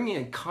from this? Bringing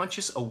a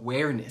conscious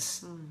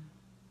awareness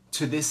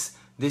to this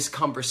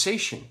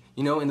conversation.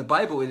 You know, in the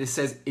Bible it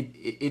says,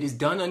 it is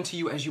done unto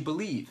you as you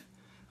believe.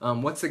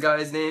 What's the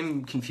guy's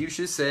name?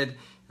 Confucius said,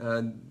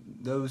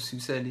 those who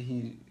said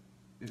he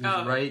was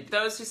right.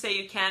 Those who say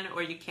you can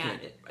or you can't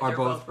are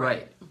both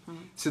right.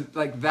 So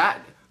like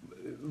that,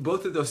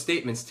 both of those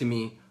statements to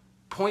me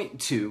point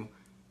to,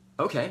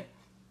 okay,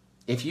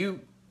 if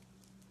you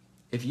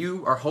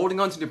are holding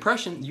on to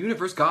depression, the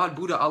universe, God,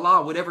 Buddha,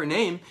 Allah, whatever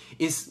name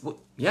is, well,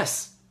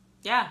 yes.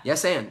 Yeah.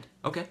 Yes, and.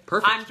 Okay,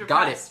 perfect. I'm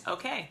depressed. Got it.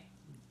 Okay.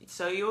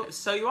 So you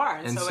are,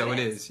 and so it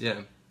is.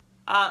 Yeah.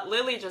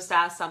 Lily just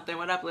asked something.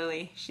 What up,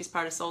 Lily? She's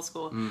part of Soul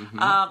School.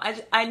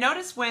 I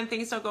noticed when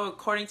things don't go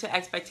according to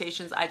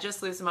expectations, I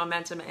just lose the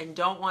momentum and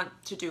don't want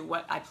to do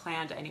what I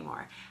planned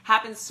anymore.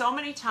 Happens so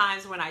many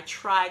times when I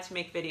try to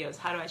make videos.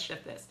 How do I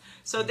shift this?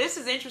 So this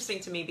is interesting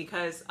to me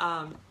because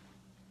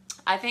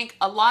I think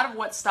a lot of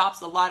what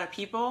stops a lot of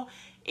people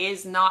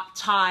is not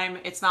time,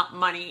 it's not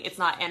money, it's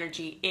not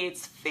energy,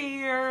 it's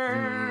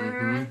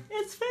fear.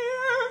 It's fear.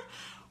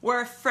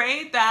 We're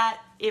afraid that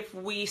if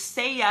we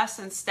say yes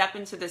and step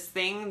into this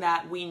thing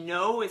that we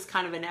know is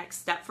kind of a next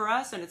step for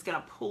us and it's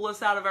going to pull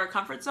us out of our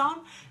comfort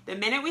zone, the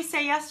minute we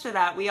say yes to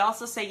that, we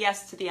also say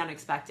yes to the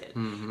unexpected.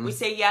 We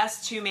say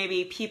yes to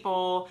maybe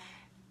people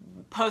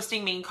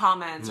posting mean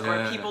comments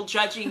or people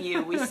judging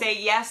you. We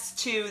say yes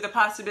to the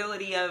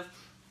possibility of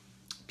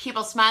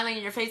people smiling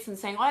in your face and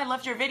saying, oh, I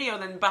loved your video,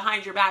 then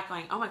behind your back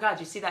going, oh my God,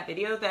 you see that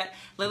video that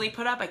Lily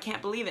put up? I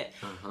can't believe it.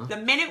 The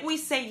minute we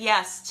say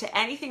yes to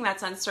anything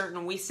that's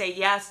uncertain, we say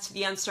yes to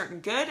the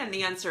uncertain good and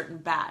the uncertain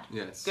bad.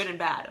 Yes. Good and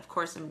bad, of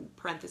course, in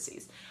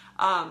parentheses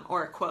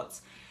or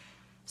quotes.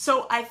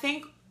 So I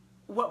think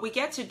what we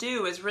get to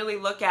do is really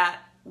look at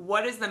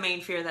what is the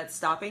main fear that's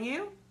stopping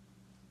you?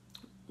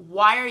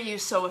 Why are you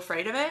so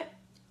afraid of it?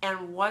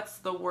 And what's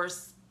the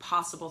worst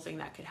possible thing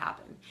that could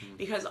happen?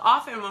 Because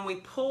often when we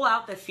pull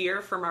out the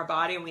fear from our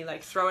body and we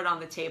like throw it on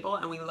the table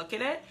and we look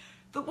at it,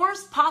 the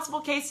worst possible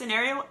case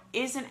scenario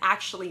isn't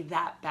actually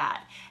that bad.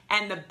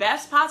 And the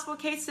best possible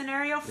case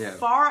scenario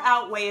far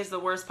outweighs the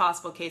worst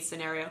possible case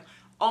scenario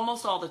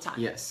almost all the time.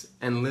 Yes.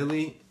 And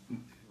Lily,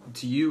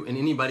 to you and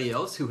anybody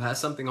else who has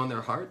something on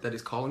their heart that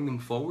is calling them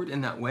forward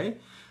in that way,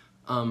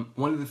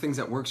 one of the things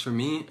that works for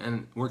me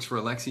and works for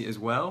Alexi as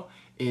well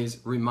is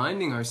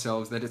reminding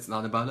ourselves that it's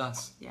not about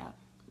us. Yeah.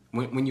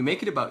 When you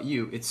make it about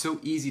you, it's so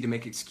easy to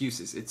make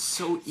excuses. It's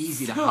so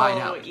easy to hide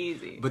out.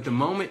 Easy. But the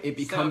moment it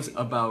becomes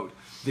about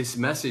this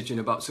message and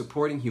about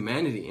supporting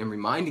humanity and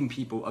reminding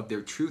people of their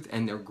truth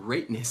and their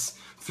greatness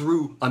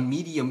through a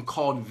medium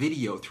called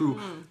video, through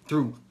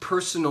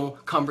personal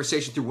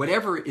conversation, through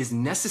whatever is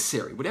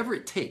necessary, whatever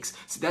it takes.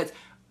 So that,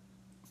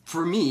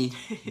 for me,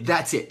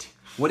 that's it.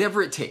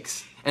 Whatever it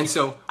takes. And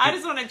so I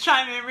just want to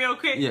chime in real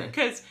quick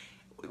because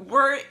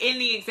we're in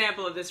the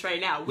example of this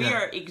right now. We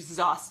are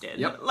exhausted.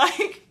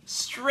 Like,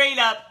 straight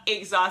up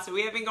exhausted.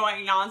 We have been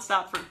going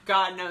nonstop for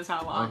God knows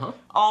how long.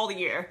 All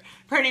year,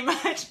 pretty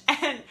much.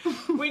 And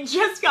we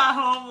just got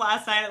home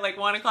last night at like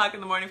 1 o'clock in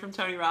the morning from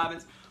Tony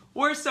Robbins.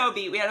 We're so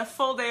beat. We had a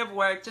full day of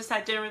work. Just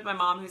had dinner with my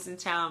mom who's in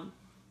town.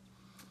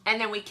 And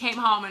then we came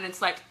home and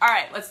it's like, all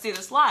right, let's do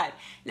this live.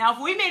 Now,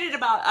 if we made it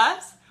about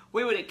us,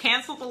 we would have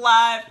canceled the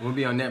live. We'll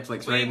be on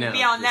Netflix right now. We'd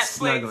be on just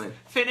Netflix snuggling.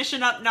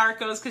 finishing up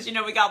Narcos because, you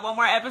know, we got one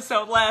more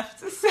episode left.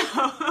 So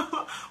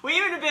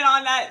we would have been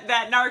on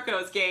that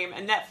Narcos game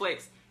and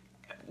Netflix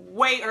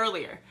way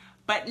earlier.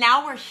 But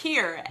now we're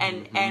here,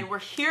 and we're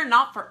here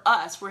not for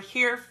us. We're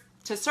here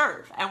to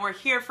serve, and we're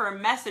here for a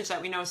message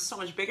that we know is so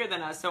much bigger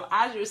than us. So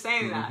as you're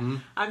saying that,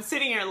 I'm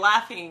sitting here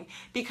laughing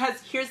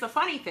because here's the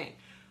funny thing.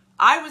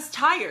 I was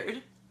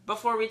tired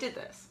before we did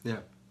this. Yeah.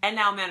 And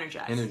now I'm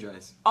energized.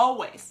 Energized.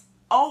 Always.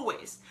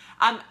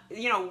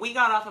 You know, we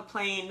got off a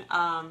plane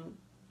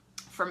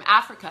from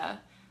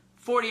Africa,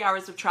 40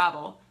 hours of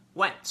travel,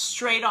 went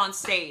straight on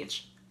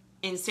stage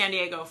in San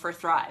Diego for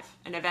Thrive,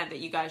 an event that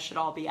you guys should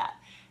all be at.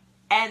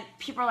 And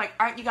people are like,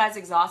 aren't you guys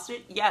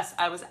exhausted? Yes,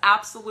 I was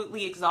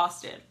absolutely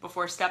exhausted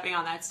before stepping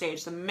on that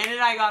stage. The minute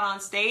I got on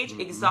stage,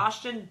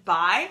 exhaustion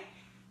by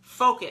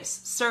focus,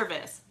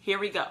 service. Here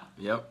we go.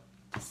 Yep.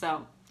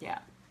 So, yeah.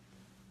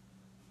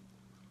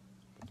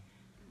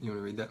 You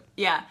want to read that?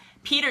 Yeah.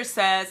 Peter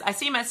says, I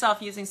see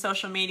myself using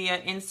social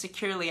media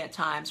insecurely at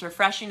times,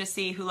 refreshing to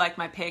see who like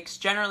my pics,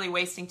 generally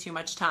wasting too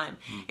much time.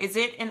 Is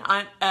it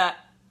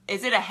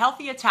a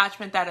healthy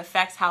attachment that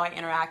affects how I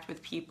interact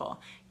with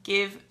people?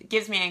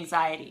 Gives me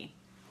anxiety.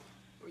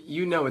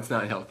 You know it's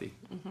not healthy.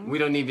 We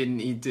don't even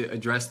need to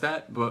address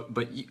that, but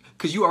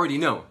because you already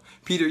know.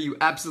 Peter, you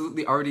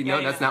absolutely already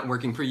know that's not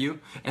working for you.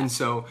 And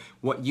so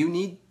what you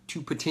need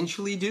to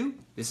potentially do,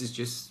 this is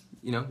just,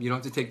 you know, you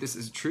don't have to take this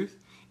as truth,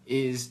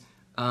 is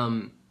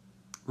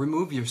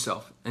remove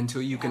yourself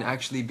until you can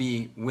actually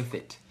be with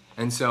it.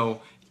 And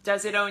so...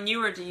 Does it own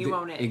you or do you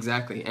own it?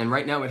 Exactly. And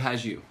right now it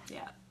has you.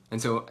 Yeah.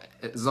 And so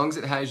as long as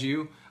it has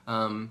you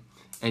and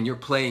you're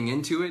playing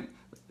into it,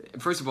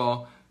 first of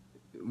all,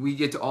 we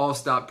get to all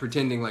stop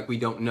pretending like we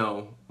don't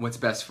know what's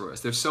best for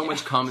us. There's so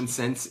much common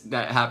sense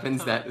that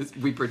happens that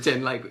we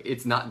pretend like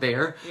it's not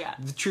there. Yeah.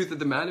 The truth of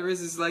the matter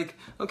is like,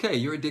 okay,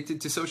 you're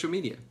addicted to social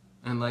media.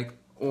 And like,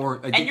 or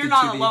addicted and you're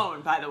not to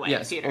alone, by the way,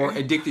 yes, Peter. or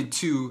addicted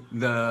to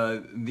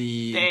the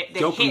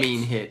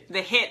dopamine hit.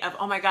 The hit of,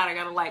 oh my God, I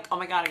got to like, oh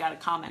my God, I got to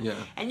comment. Yeah.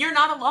 And you're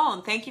not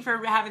alone. Thank you for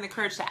having the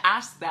courage to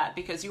ask that,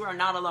 because you are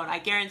not alone. I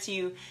guarantee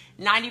you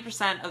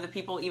 90% of the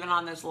people even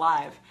on this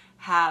live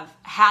have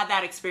had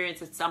that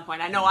experience at some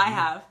point. I know I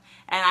have,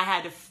 and I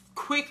had to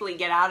quickly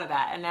get out of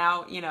that. And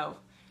now, you know,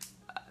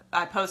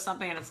 I post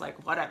something and it's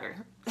like, whatever.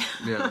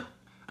 Yeah.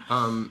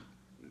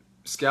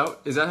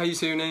 Scout, is that how you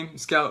say your name?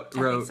 Scout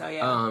wrote, I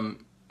think so, yeah.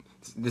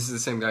 This is the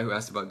same guy who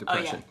asked about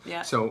depression. Oh,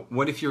 yeah. So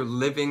what if you're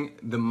living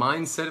the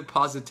mindset of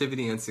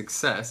positivity and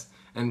success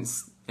and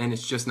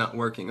it's just not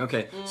working?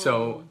 Okay,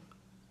 so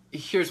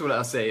here's what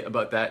I'll say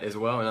about that as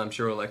well, and I'm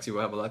sure Alexi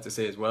will have a lot to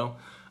say as well.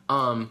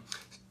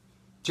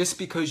 Just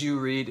because you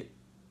read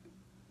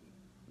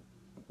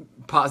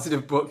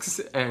positive books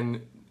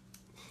and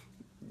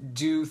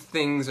do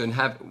things and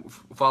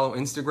follow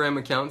Instagram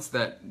accounts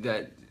that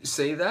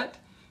say that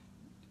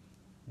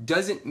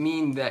doesn't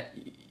mean that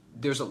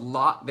there's a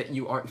lot that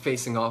you aren't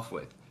facing off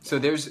with. So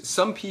there's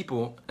some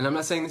people, and I'm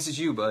not saying this is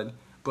you, bud,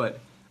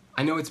 but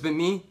I know it's been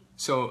me,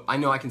 so I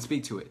know I can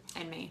speak to it.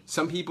 And me.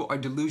 Some people are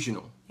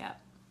delusional. Yeah.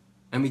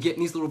 And we get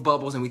in these little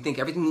bubbles and we think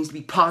everything needs to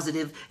be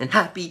positive and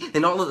happy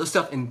and all of this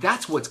stuff, and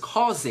that's what's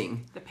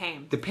causing the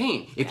pain. The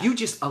pain. If you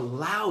just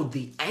allowed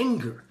the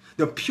anger,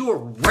 the pure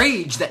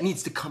rage that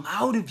needs to come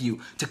out of you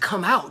to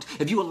come out,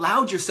 if you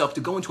allowed yourself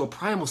to go into a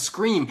primal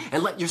scream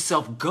and let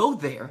yourself go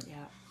there,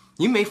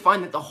 you may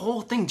find that the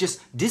whole thing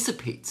just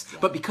dissipates. Yeah.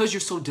 But because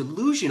you're so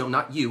delusional,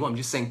 not you, I'm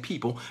just saying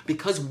people,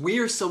 because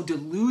we're so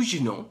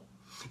delusional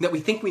that we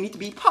think we need to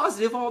be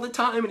positive all the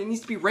time and it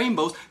needs to be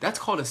rainbows, that's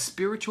called a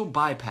spiritual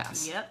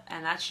bypass. Yep,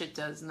 and that shit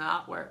does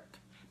not work.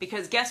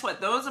 Because guess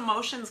what? Those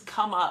emotions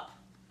come up.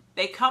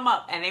 They come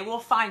up and they will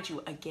find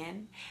you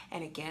again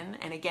and again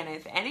and again.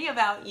 If any of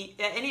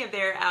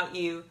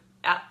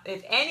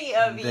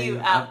you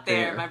out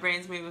there, my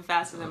brain's moving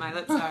faster than my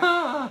lips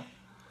are.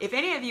 If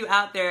any of you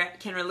out there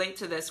can relate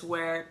to this,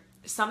 where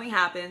something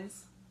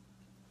happens,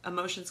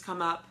 emotions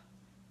come up,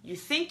 you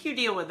think you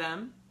deal with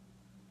them,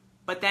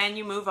 but then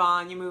you move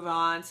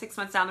on, 6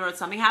 months down the road,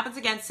 something happens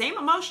again, same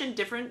emotion,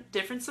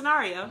 different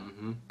scenario,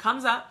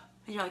 comes up,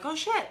 and you're like, oh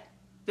shit,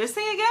 this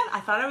thing again?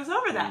 I thought I was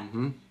over that.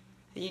 And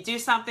you do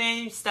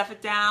something, you stuff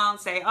it down,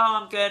 say,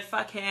 oh, I'm good,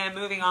 fuck him,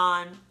 moving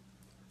on.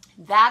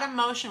 That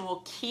emotion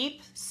will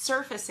keep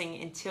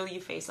surfacing until you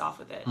face off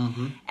with it.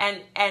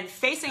 And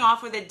facing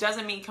off with it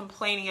doesn't mean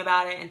complaining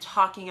about it and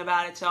talking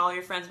about it to all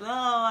your friends.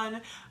 Oh,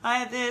 and I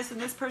had this and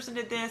this person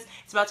did this.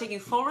 It's about taking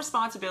full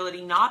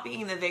responsibility, not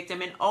being the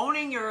victim, and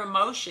owning your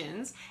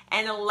emotions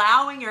and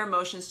allowing your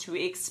emotions to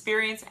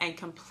experience and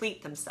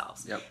complete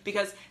themselves. Yep.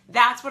 Because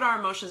that's what our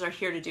emotions are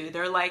here to do.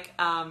 They're like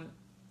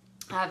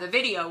the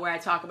video where I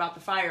talk about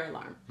the fire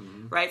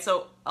alarm, right?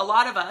 So a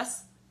lot of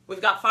us,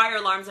 we've got fire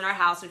alarms in our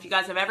house, and if you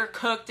guys have ever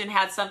cooked and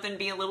had something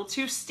be a little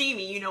too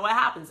steamy, you know what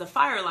happens. The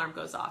fire alarm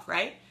goes off,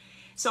 right?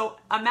 So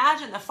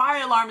imagine the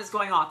fire alarm is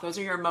going off. Those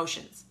are your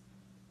emotions.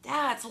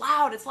 Yeah, it's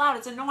loud,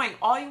 it's annoying.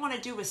 All you want to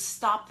do is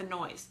stop the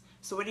noise.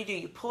 So what do?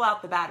 You pull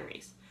out the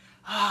batteries.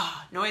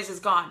 noise is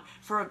gone.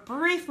 For a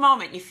brief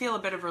moment, you feel a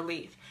bit of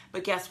relief.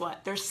 But guess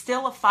what? There's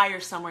still a fire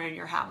somewhere in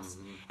your house.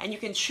 And you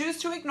can choose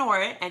to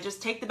ignore it and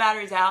just take the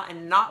batteries out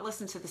and not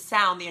listen to the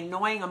sound, the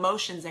annoying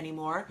emotions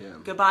anymore. Yeah.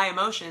 Goodbye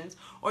emotions.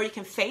 Or you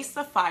can face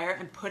the fire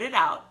and put it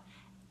out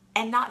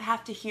and not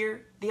have to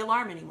hear the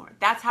alarm anymore.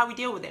 That's how we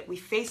deal with it. We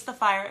face the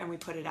fire and we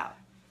put it out.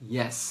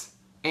 Yes.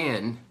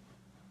 And,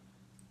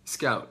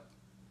 Scout,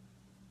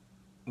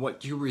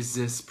 what you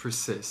resist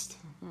persists.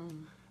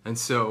 And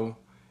so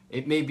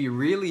it may be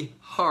really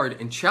hard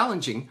and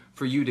challenging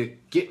for you to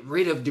get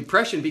rid of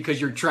depression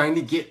because you're trying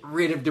to get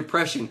rid of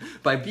depression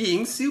by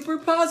being super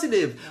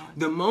positive.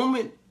 Yeah.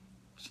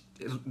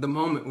 The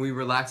moment we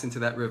relax into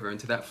that river,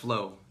 into that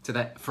flow, to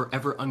that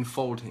forever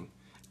unfolding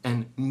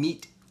and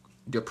meet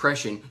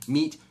depression,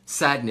 meet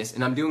sadness.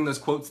 And I'm doing those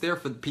quotes there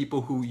for the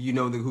people who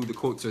who the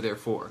quotes are there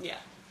for. Yeah.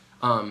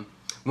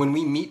 When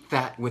we meet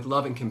that with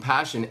love and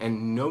compassion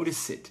and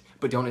notice it,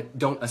 but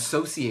don't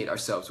associate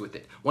ourselves with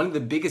it. One of the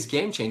biggest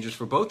game changers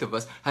for both of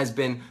us has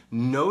been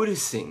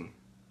noticing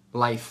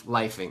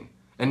lifing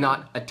and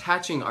not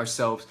attaching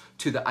ourselves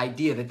to the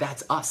idea that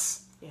that's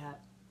us. Yeah.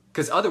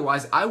 Because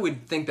otherwise, I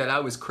would think that I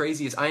was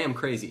crazy as I am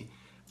crazy.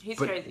 He's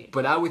crazy.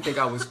 But I would think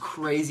I was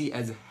crazy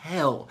as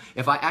hell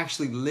if I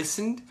actually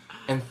listened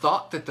and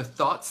thought that the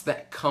thoughts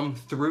that come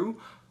through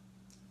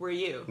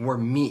were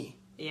me.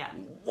 Yeah.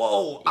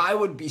 Whoa, I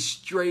would be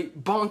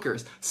straight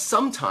bonkers.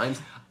 Sometimes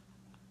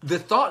the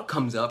thought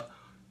comes up,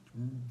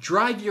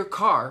 drive your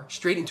car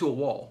straight into a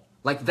wall.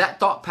 Like that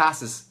thought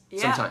passes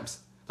sometimes.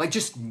 Like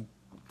just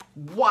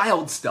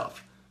wild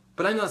stuff.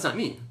 But I know that's not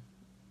me.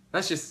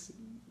 That's just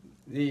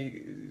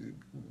the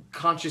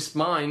conscious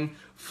mind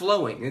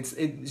flowing. It's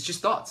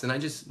just thoughts, and I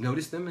just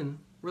notice them and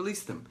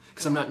release them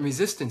because I'm not in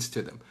resistance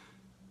to them.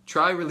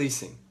 Try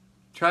releasing.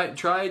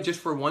 Try just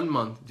for 1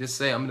 month. Just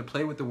say, I'm going to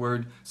play with the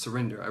word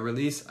surrender. I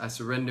release, I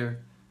surrender.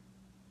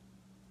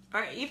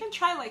 Or even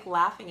try like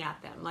laughing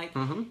at them, like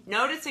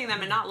noticing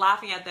them and not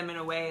laughing at them in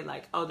a way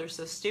like, oh, they're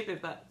so stupid,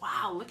 but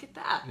wow, look at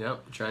that.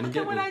 Yep, trying to look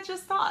get at what me. I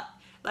just thought.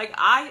 Like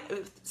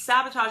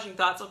sabotaging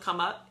thoughts will come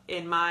up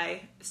in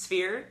my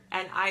sphere,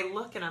 and I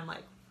look and I'm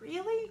like,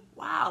 really?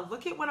 Wow,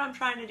 look at what I'm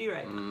trying to do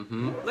right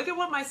now. Look at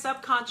what my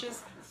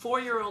subconscious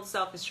 4-year-old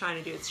self is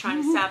trying to do. It's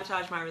trying to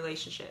sabotage my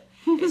relationship.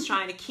 It's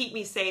trying to keep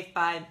me safe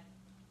by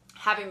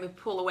having me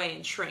pull away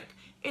and shrink.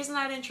 Isn't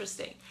that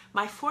interesting?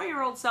 My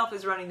 4-year-old self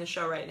is running the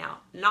show right now,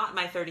 not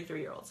my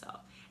 33-year-old self.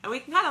 And we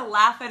can kind of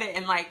laugh at it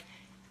and like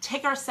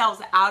take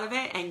ourselves out of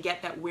it and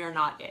get that we're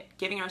not it.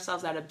 Giving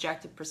ourselves that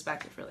objective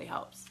perspective really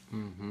helps.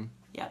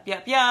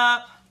 Yep.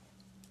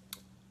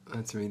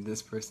 Let's read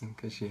this person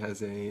because she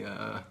has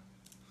a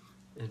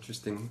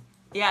interesting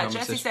Yeah,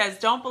 Jesse says,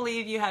 don't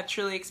believe you have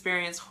truly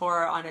experienced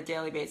horror on a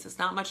daily basis.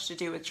 Not much to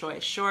do with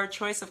choice. Sure,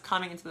 choice of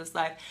coming into this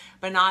life,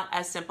 but not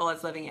as simple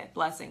as living it.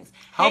 Blessings.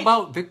 How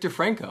about Viktor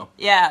Frankl?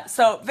 Yeah,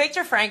 so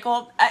Viktor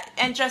Frankl,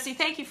 and Jesse,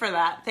 thank you for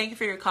that. Thank you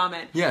for your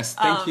comment. Yes,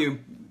 thank you.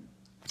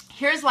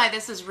 Here's why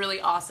this is really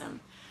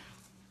awesome.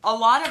 A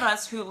lot of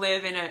us who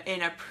live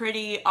in a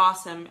pretty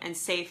awesome and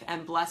safe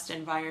and blessed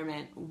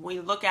environment,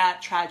 we look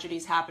at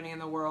tragedies happening in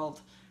the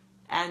world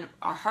and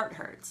our heart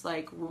hurts.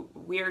 Like,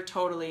 we're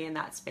totally in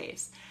that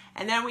space.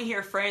 And then we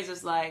hear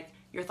phrases like,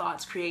 your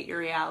thoughts create your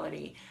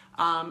reality.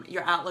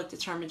 Your outlook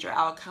determines your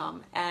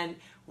outcome. And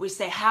we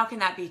say, how can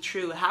that be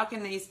true? How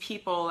can these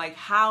people, like,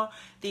 how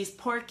these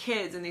poor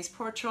kids and these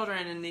poor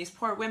children and these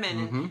poor women?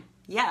 And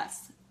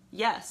yes.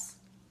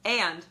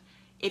 And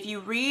if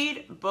you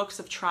read books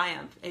of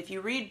triumph, if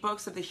you read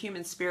books of the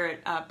human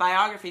spirit,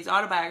 biographies,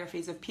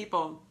 autobiographies of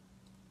people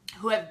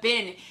who have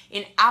been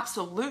in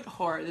absolute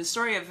horror. The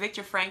story of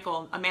Viktor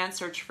Frankl, A Man's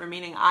Search for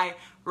Meaning, I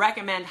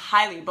recommend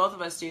highly, both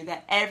of us do,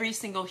 that every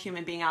single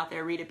human being out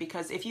there read it,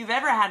 because if you've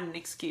ever had an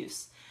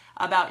excuse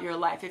about your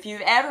life, if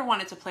you've ever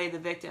wanted to play the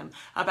victim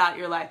about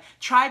your life,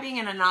 try being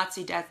in a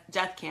Nazi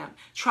death camp.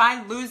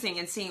 Try losing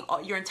and seeing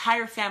your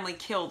entire family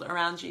killed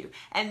around you.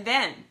 And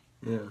then,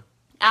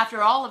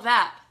 after all of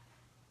that,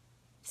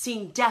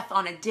 seeing death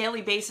on a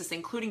daily basis,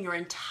 including your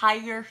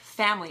entire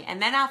family.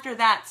 And then after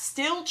that,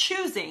 still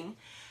choosing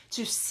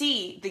to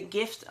see the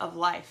gift of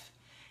life.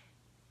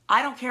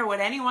 I don't care what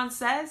anyone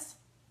says.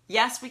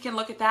 Yes, we can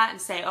look at that and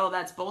say, oh,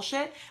 that's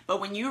bullshit.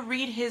 But when you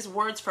read his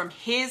words from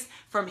his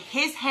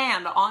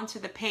hand onto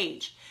the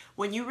page,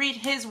 when you read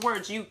his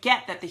words, you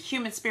get that the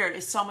human spirit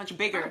is so much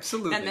bigger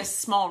than this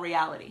small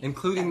reality.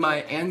 Including my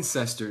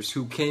ancestors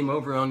who came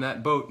over on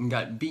that boat and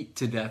got beat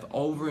to death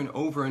over and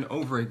over and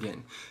over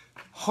again.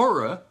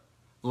 Horror,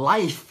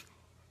 life,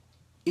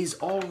 is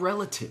all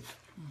relative.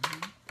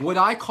 What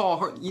I call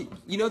her,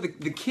 you know, the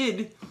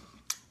kid,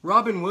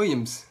 Robin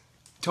Williams,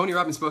 Tony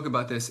Robbins spoke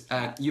about this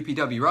at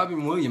UPW.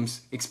 Robin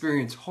Williams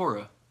experienced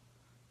horror,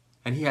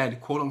 and he had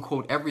quote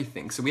unquote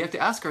everything. So we have to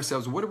ask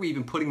ourselves, what are we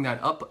even putting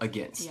that up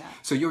against?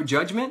 So your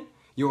judgment,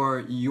 your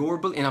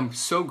and I'm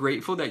so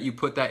grateful that you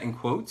put that in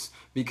quotes,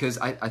 because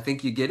I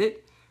think you get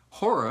it.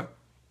 Horror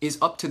is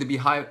up to the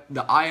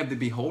eye of the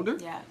beholder.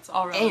 Yeah, it's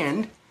all relative.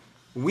 And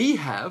we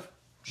have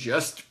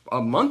just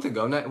a month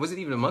ago, was it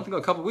even a month ago,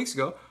 a couple weeks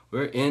ago,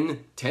 we're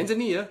in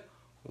Tanzania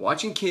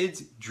watching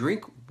kids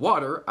drink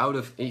water out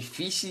of a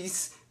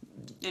feces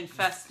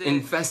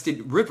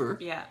infested river.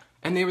 Yeah.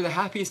 And they were the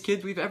happiest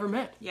kids we've ever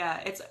met.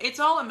 Yeah, it's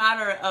all a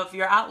matter of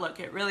your outlook.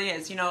 It really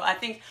is. You know, I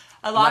think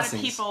a lot of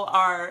people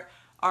are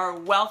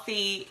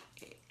wealthy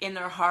in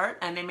their heart,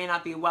 and they may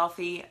not be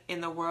wealthy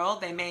in the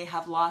world. They may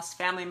have lost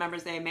family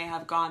members. They may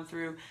have gone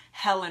through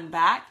hell and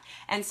back.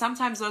 And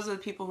sometimes those are the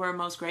people who are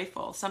most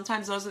grateful.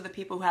 Sometimes those are the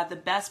people who have the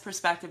best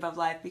perspective of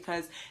life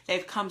because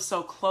they've come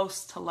so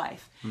close to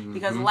life. Mm-hmm.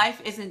 Because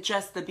life isn't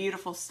just the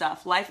beautiful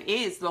stuff. Life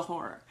is the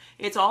horror.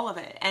 It's all of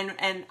it.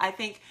 And I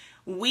think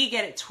we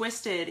get it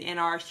twisted in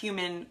our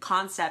human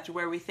concept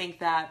where we think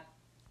that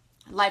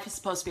life is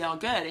supposed to be all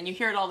good. And you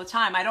hear it all the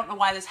time. I don't know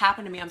why this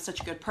happened to me. I'm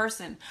such a good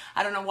person.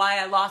 I don't know why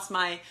I lost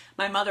my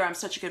mother. I'm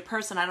such a good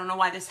person. I don't know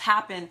why this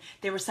happened.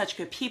 They were such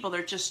good people.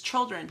 They're just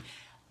children.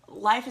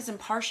 Life is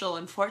impartial,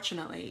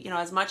 unfortunately. You know,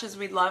 as much as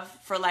we'd love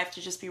for life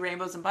to just be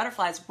rainbows and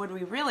butterflies, would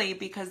we really?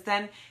 Because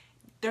then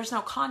there's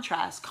no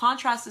contrast.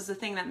 Contrast is the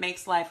thing that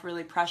makes life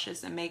really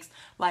precious and makes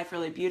life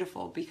really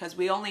beautiful, because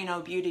we only know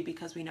beauty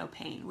because we know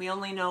pain. We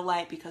only know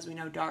light because we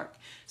know dark.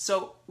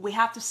 So we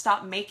have to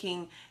stop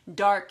making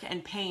dark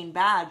and pain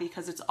bad,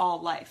 because it's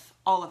all life,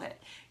 all of it.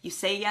 You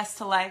say yes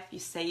to life, you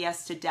say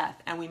yes to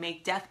death, and we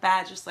make death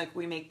bad just like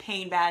we make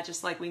pain bad,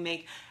 just like we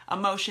make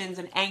emotions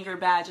and anger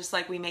bad, just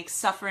like we make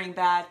suffering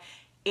bad.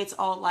 It's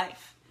all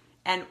life,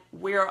 and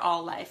we're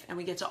all life, and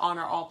we get to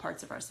honor all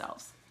parts of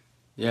ourselves.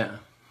 Yeah.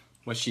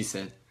 What she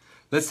said.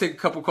 Let's take a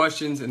couple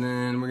questions and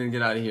then we're going to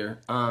get out of here.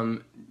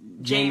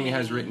 Jamie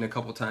has written a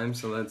couple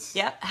times, so let's...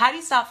 Yep. How do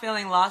you stop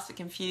feeling lost and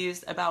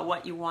confused about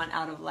what you want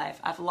out of life?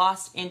 I've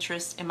lost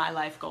interest in my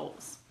life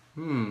goals.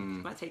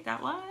 Want to take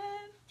that one?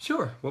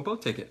 Sure. We'll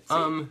both take it.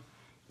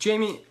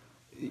 Jamie,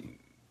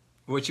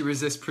 what you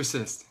resist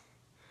persists.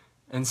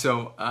 And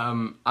so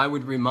I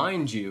would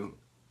remind you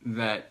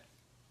that,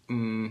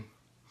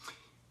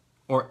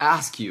 or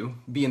ask you,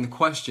 be in the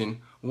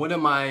question, what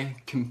am I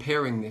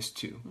comparing this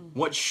to?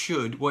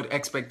 What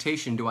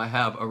expectation do I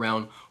have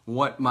around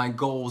what my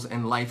goals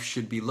and life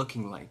should be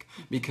looking like?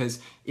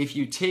 Because if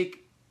you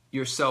take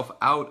yourself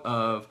out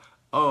of,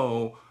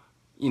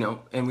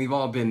 and we've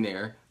all been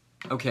there,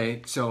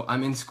 okay, so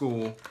I'm in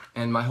school,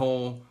 and the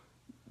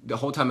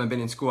whole time I've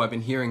been in school, I've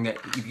been hearing that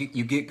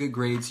you get good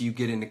grades, you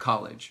get into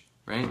college,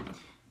 right?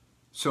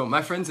 So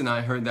my friends and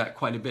I heard that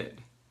quite a bit.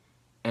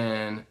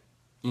 And,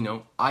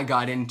 I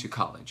got into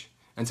college,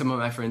 and some of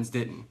my friends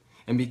didn't.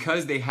 And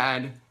because they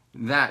had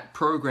that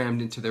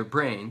programmed into their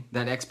brain,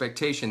 that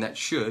expectation,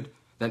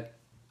 that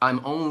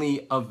I'm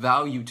only of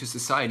value to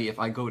society if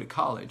I go to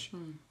college.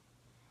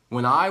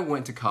 When I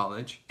went to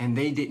college and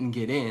they didn't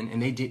get in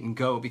and they didn't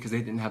go because they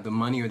didn't have the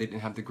money or they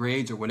didn't have the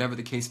grades or whatever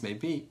the case may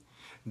be,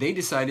 they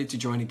decided to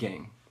join a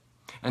gang.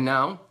 And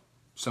now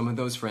some of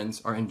those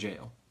friends are in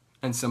jail.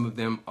 And some of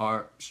them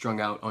are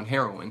strung out on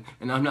heroin.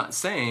 And I'm not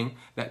saying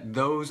that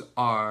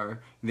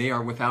they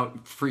are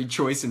without free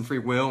choice and free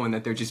will and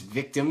that they're just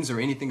victims or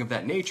anything of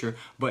that nature,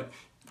 but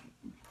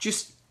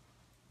just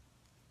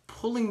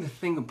pulling the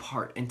thing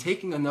apart and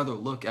taking another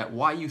look at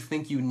why you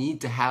think you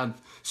need to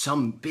have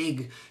some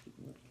big,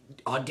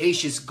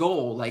 audacious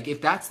goal. Like,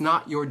 if that's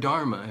not your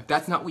dharma, if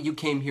that's not what you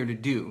came here to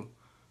do,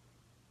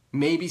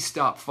 maybe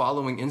stop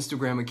following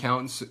Instagram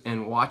accounts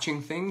and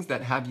watching things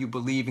that have you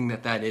believing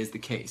that that is the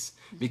case.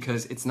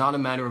 Because it's not a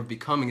matter of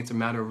becoming, it's a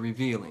matter of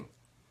revealing.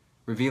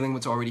 Revealing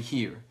what's already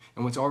here.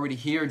 And what's already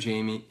here,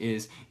 Jamie,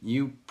 is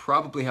you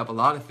probably have a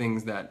lot of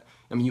things that,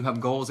 you have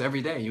goals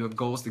every day. You have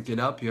goals to get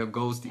up, you have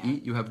goals to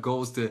eat, you have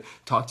goals to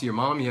talk to your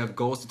mom, you have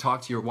goals to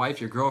talk to your wife,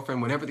 your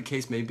girlfriend, whatever the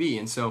case may be.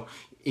 And so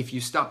if you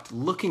stopped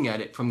looking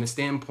at it from the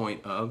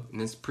standpoint of,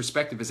 and this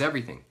perspective is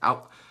everything,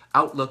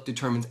 outlook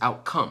determines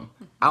outcome.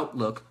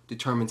 Outlook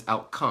determines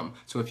outcome.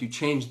 So if you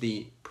change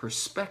the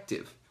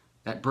perspective,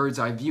 that bird's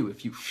eye view,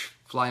 if you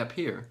fly up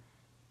here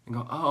and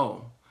go,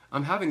 oh,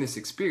 I'm having this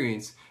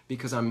experience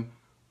because I'm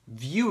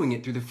viewing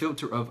it through the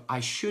filter of I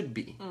should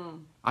be.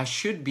 I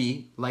should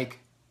be like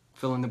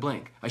fill in the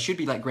blank. I should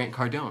be like Grant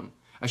Cardone.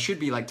 I should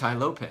be like Ty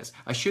Lopez.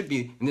 I should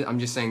be, and I'm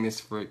just saying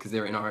this because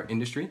they're in our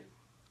industry.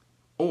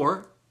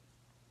 Or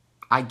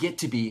I get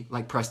to be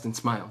like Preston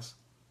Smiles.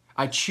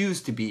 I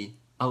choose to be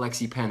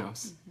Alexi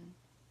Panos.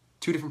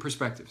 Two different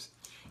perspectives.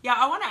 Yeah,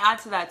 I want to add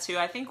to that too.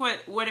 I think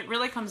what it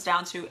really comes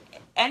down to,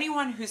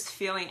 anyone who's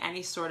feeling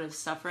any sort of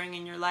suffering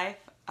in your life,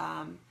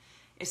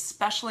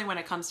 especially when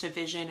it comes to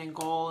vision and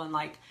goal and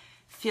like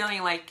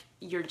feeling like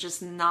you're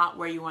just not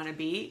where you want to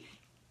be,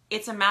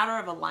 it's a matter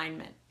of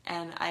alignment.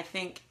 And I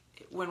think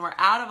when we're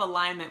out of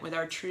alignment with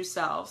our true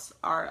selves,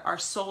 our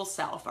soul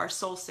self, our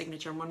soul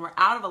signature, when we're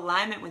out of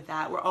alignment with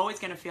that, we're always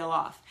going to feel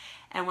off.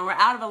 And when we're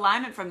out of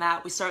alignment from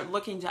that, we start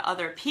looking to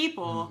other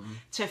people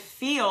to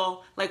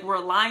feel like we're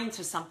aligned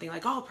to something.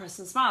 Like, oh,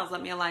 Preston Smiles,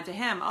 let me align to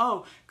him.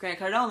 Oh, Grant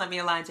Cardone, let me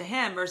align to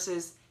him.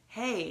 Versus,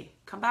 hey,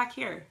 come back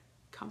here.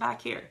 Come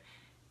back here.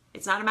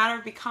 It's not a matter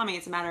of becoming,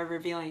 it's a matter of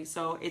revealing.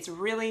 So it's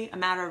really a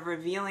matter of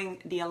revealing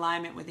the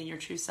alignment within your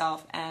true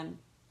self and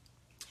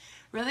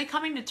really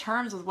coming to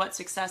terms with what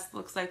success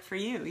looks like for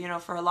you.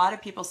 For a lot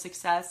of people,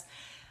 success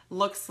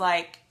looks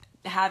like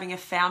having a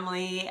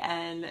family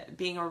and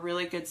being a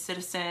really good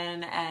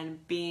citizen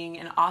and being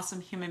an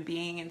awesome human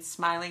being and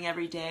smiling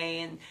every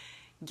day and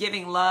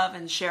giving love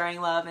and sharing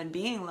love and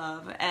being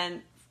love.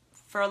 And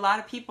for a lot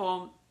of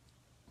people,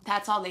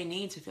 that's all they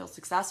need to feel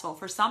successful.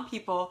 For some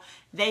people,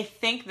 they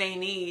think they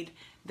need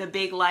the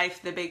big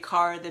life, the big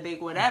car, the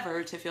big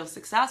whatever to feel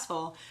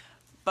successful.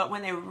 But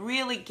when they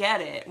really get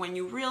it, when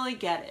you really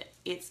get it,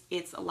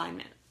 it's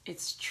alignment.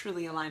 It's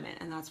truly alignment,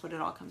 and that's what it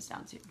all comes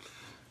down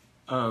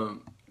to.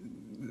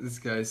 This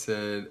guy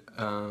said,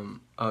 oh,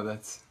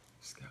 that's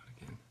Scout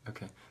again.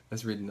 Okay,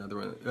 let's read another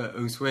one.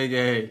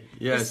 Uswege,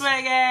 yes.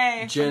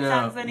 Uswege,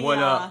 Jenna, from Tanzania. what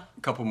up?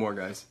 A couple more,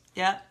 guys.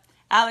 Yep.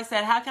 Alex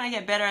said, how can I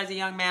get better as a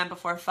young man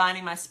before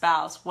finding my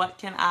spouse? What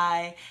can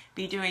I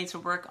be doing to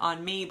work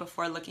on me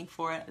before looking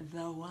for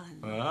the one?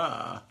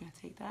 Ah. You gonna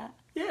take that?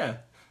 Yeah.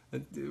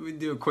 We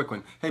do a quick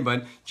one. Hey,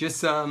 bud,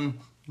 just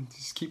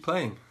keep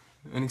playing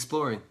and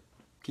exploring.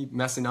 Keep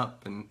messing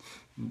up and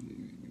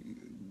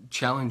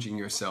challenging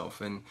yourself.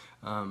 And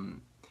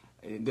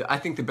I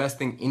think the best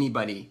thing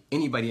anybody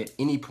at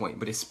any point,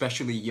 but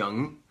especially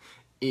young,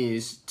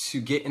 is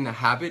to get in the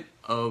habit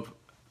of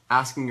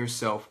asking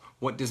yourself,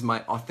 what does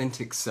my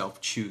authentic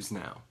self choose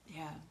now?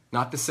 Yeah.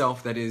 Not the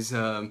self that is,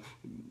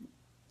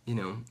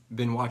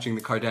 been watching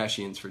the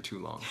Kardashians for too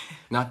long.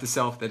 Not the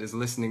self that is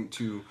listening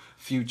to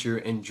Future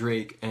and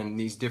Drake and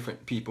these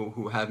different people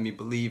who have me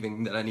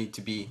believing that I need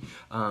to be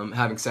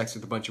having sex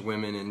with a bunch of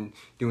women and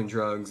doing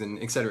drugs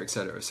and et cetera, et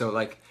cetera. So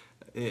like,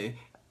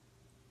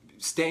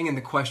 staying in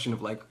the question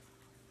of like,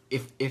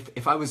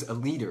 if I was a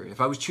leader,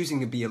 if I was choosing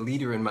to be a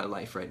leader in my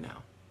life right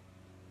now,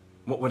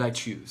 what would I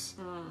choose?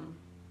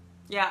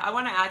 Yeah, I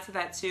want to add to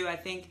that too. I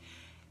think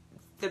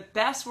the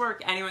best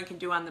work anyone can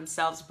do on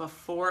themselves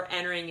before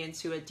entering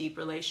into a deep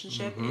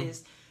relationship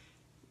is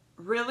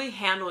really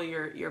handle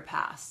your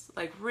past.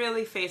 Like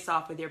really face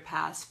off with your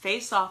past.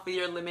 Face off with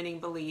your limiting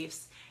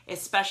beliefs,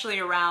 especially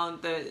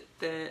around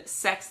the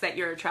sex that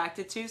you're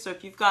attracted to. So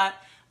if you've got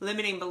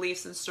limiting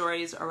beliefs and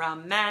stories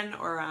around men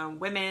or around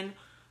women,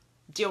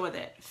 deal with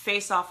it.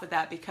 Face off with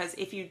that, because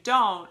if you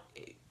don't,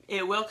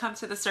 it will come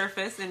to the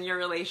surface in your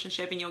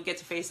relationship and you'll get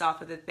to face off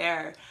with it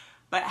there.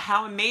 But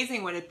how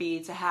amazing would it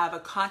be to have a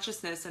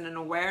consciousness and an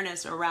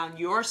awareness around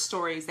your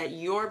stories that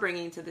you're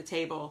bringing to the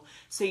table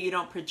so you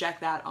don't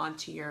project that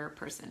onto your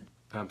person.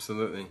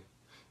 Absolutely.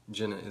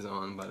 Jenna is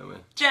on, by the way.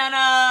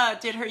 Jenna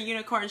did her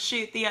unicorn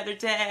shoot the other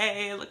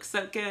day. It looks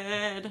so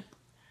good.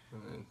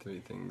 3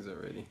 things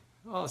already.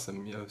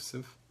 Awesome,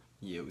 Yosef.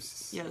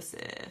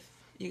 Yosef.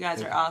 You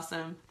guys are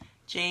awesome.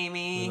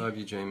 Jamie. I love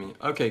you, Jamie.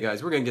 Okay,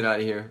 guys, we're going to get out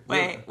of here.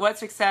 Wait, what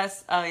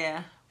success? Oh,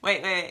 yeah.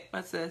 Wait.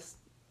 What's this?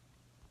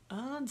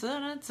 Hold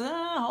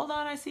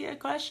on, I see a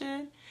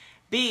question.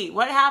 B,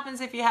 what happens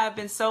if you have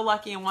been so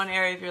lucky in one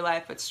area of your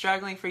life but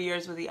struggling for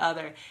years with the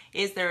other?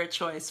 Is there a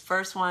choice?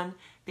 First one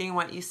being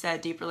what you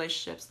said, deep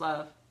relationships,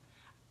 love.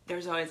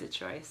 There's always a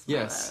choice.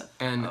 Yes,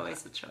 and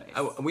always a choice.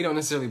 We don't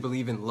necessarily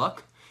believe in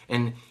luck.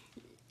 And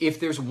if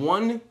there's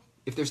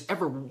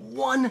ever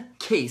one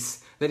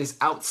case that is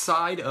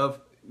outside of,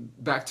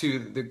 back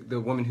to the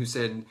woman who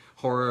said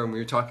horror, and we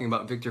were talking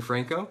about Viktor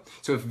Frankl.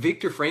 So if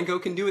Viktor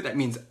Frankl can do it, that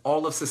means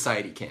all of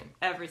society can.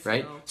 Every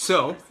right? single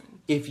So person.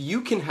 If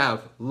you can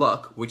have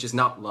luck, which is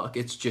not luck,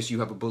 it's just you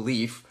have a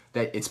belief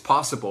that it's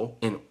possible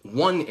in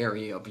one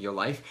area of your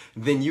life,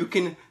 then you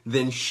can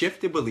then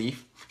shift the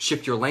belief,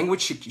 shift your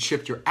language,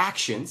 shift your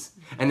actions,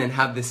 and then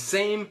have the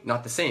same,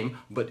 not the same,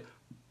 but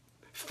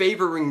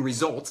favoring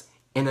results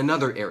in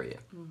another area.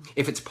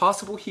 If it's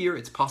possible here,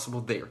 it's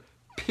possible there.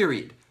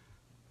 Period.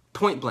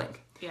 Point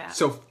blank. Yeah.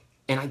 So,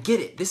 and I get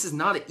it. This is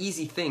not an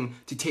easy thing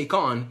to take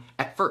on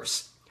at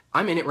first.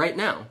 I'm in it right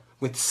now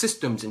with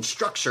systems and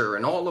structure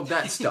and all of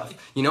that stuff.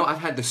 You know, I've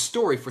had the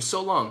story for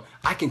so long.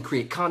 I can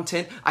create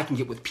content. I can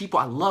get with people.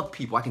 I love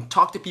people. I can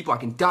talk to people. I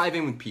can dive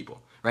in with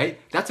people, right?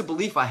 That's a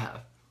belief I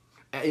have.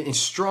 It's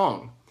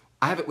strong.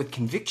 I have it with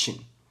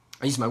conviction.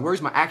 I use my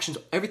words, my actions,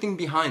 everything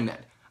behind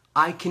that.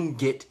 I can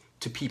get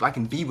to people. I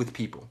can be with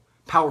people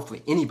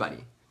powerfully,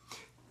 anybody.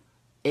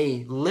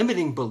 A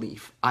limiting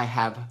belief I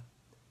have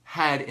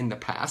had in the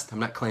past, I'm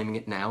not claiming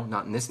it now,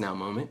 not in this now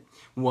moment,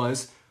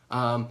 was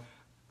I'm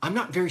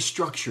not very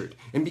structured.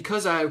 And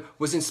because I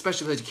was in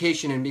special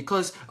education, and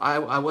because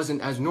I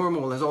wasn't as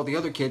normal as all the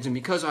other kids, and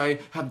because I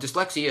have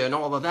dyslexia and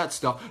all of that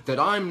stuff, that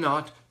I'm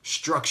not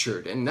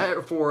structured. And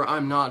therefore,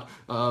 I'm not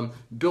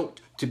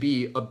built to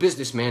be a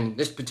businessman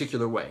this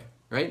particular way,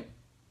 right?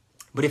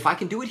 But if I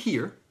can do it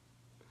here,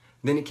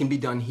 then it can be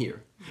done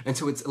here. And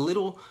so it's a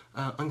little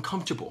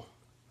uncomfortable.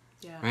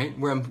 Yeah. Right?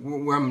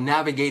 Where I'm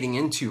navigating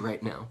into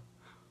right now.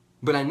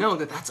 But I know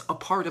that that's a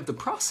part of the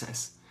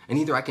process. And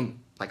either I can,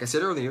 like I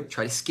said earlier,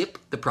 try to skip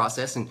the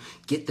process and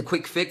get the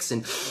quick fix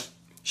and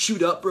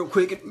shoot up real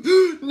quick and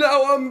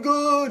now I'm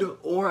good.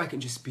 Or I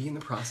can just be in the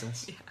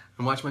process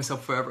and watch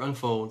myself forever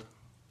unfold.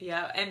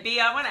 Yeah, and B,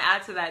 I want to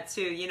add to that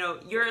too. You know,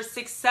 you're a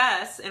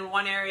success in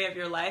one area of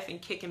your life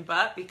and kicking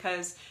butt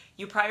because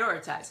you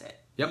prioritize it.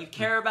 Yep. You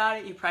care about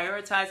it. You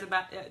prioritize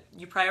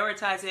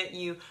it.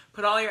 You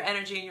put all your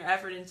energy and your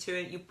effort into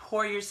it. You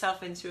pour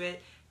yourself into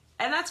it.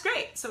 And that's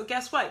great. So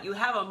guess what? You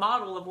have a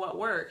model of what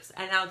works,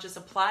 and now just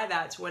apply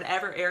that to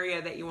whatever area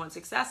that you want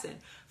success in.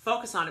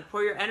 Focus on it,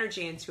 pour your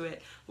energy into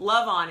it,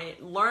 love on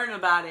it, learn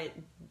about it,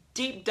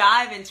 deep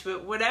dive into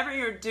it. Whatever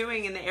you're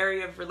doing in the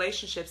area of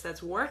relationships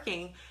that's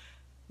working,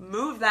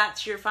 move that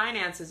to your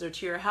finances or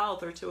to your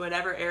health or to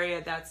whatever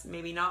area that's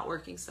maybe not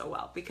working so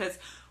well. Because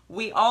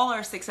we all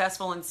are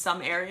successful in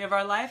some area of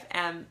our life,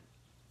 and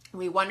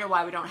we wonder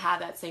why we don't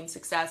have that same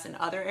success in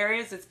other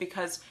areas. It's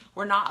because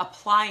we're not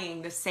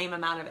applying the same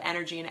amount of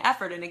energy and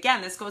effort. And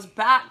again, this goes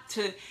back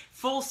to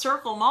full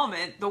circle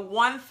moment. The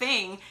one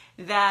thing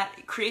that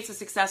creates a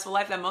successful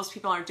life that most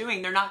people aren't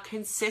doing, they're not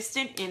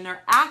consistent in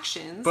their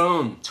actions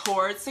Boom.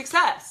 towards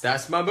success.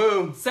 That's my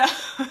boom. So,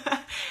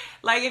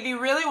 like, if you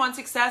really want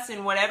success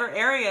in whatever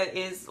area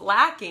is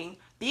lacking,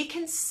 be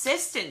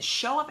consistent.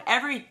 Show up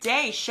every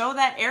day. Show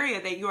that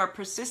area that you are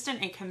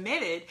persistent and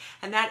committed,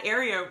 and that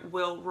area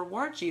will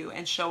reward you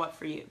and show up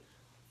for you.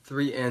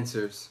 3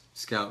 answers,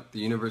 Scout. The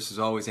universe is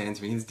always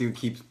answering. This dude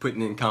keeps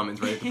putting in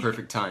comments right at the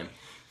perfect time.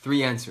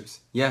 3 answers.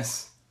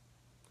 Yes.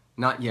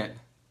 Not yet.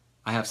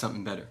 I have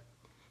something better.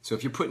 So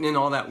if you're putting in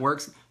all that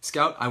work,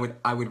 Scout, I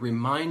would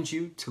remind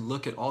you to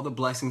look at all the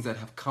blessings that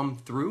have come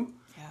through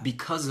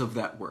because of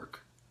that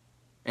work.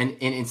 And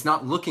it's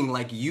not looking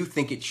like you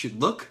think it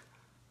should look.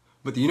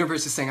 But the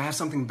universe is saying, I have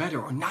something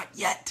better, or not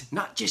yet,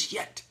 not just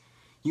yet.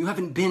 You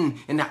haven't been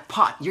in that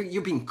pot. You're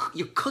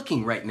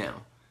cooking right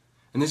now.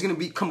 And there's going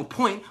to come a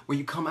point where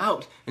you come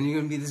out and you're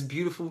going to be this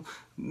beautiful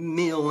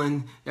meal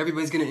and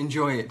everybody's going to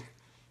enjoy it.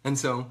 And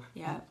so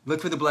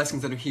look for the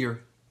blessings that are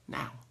here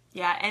now.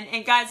 Yeah,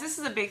 and guys, this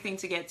is a big thing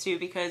to get to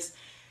because,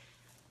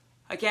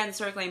 again,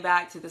 circling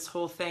back to this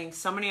whole thing,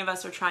 so many of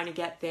us are trying to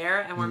get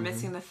there and we're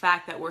missing the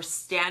fact that we're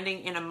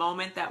standing in a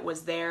moment that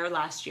was there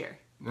last year.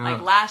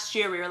 Like last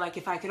year, we were like,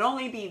 if I could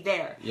only be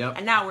there. Yep.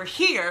 And now we're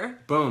here.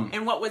 Boom.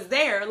 And what was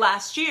there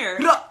last year.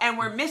 And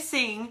we're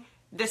missing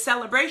the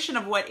celebration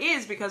of what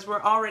is because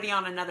we're already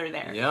on another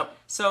there. Yep.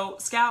 So,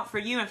 Scout, for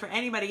you and for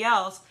anybody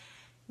else,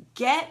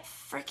 get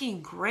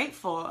freaking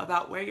grateful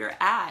about where you're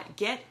at.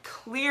 Get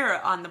clear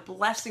on the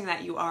blessing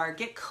that you are.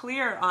 Get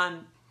clear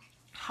on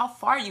how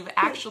far you've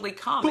actually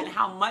come and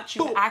how much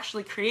you've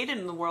actually created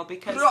in the world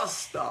because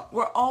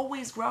we're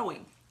always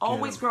growing.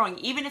 Always growing.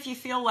 Even if you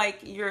feel like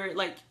you're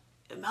like,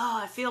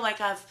 I feel like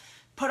I've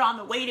put on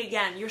the weight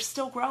again. You're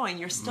still growing.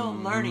 You're still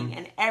learning.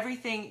 And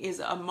everything is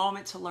a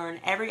moment to learn.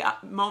 Every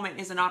moment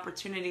is an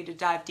opportunity to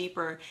dive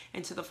deeper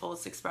into the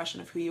fullest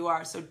expression of who you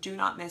are. So do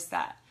not miss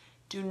that.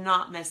 Do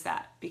not miss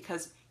that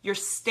because you're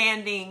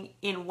standing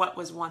in what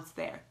was once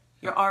there.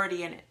 You're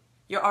already in it.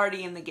 You're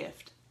already in the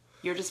gift.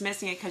 You're just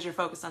missing it because you're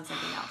focused on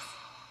something else.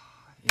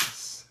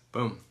 Yes.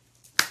 Boom.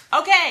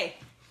 Okay.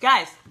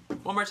 Guys,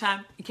 one more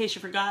time in case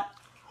you forgot.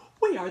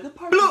 We are the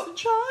partners in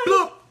crime.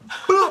 Bloop,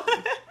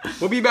 bloop.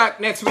 We'll be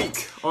back next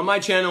week on my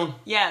channel.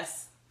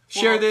 Yes.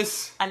 Share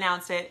this.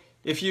 Announce it.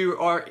 If you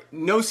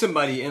know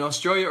somebody in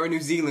Australia or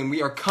New Zealand,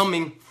 we are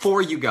coming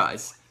for you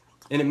guys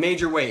in a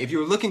major way. If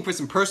you're looking for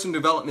some personal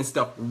development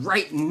stuff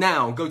right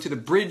now, go to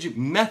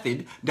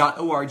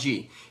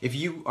thebridgemethod.org. If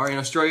you are in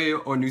Australia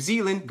or New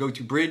Zealand, go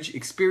to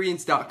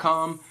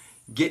bridgeexperience.com.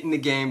 Get in the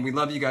game. We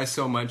love you guys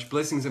so much.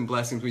 Blessings and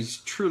blessings. We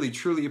truly,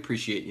 truly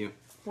appreciate you.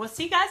 We'll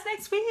see you guys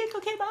next week.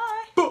 Okay,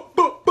 bye. Boo,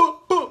 boo, boo,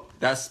 boo.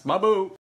 That's my boo.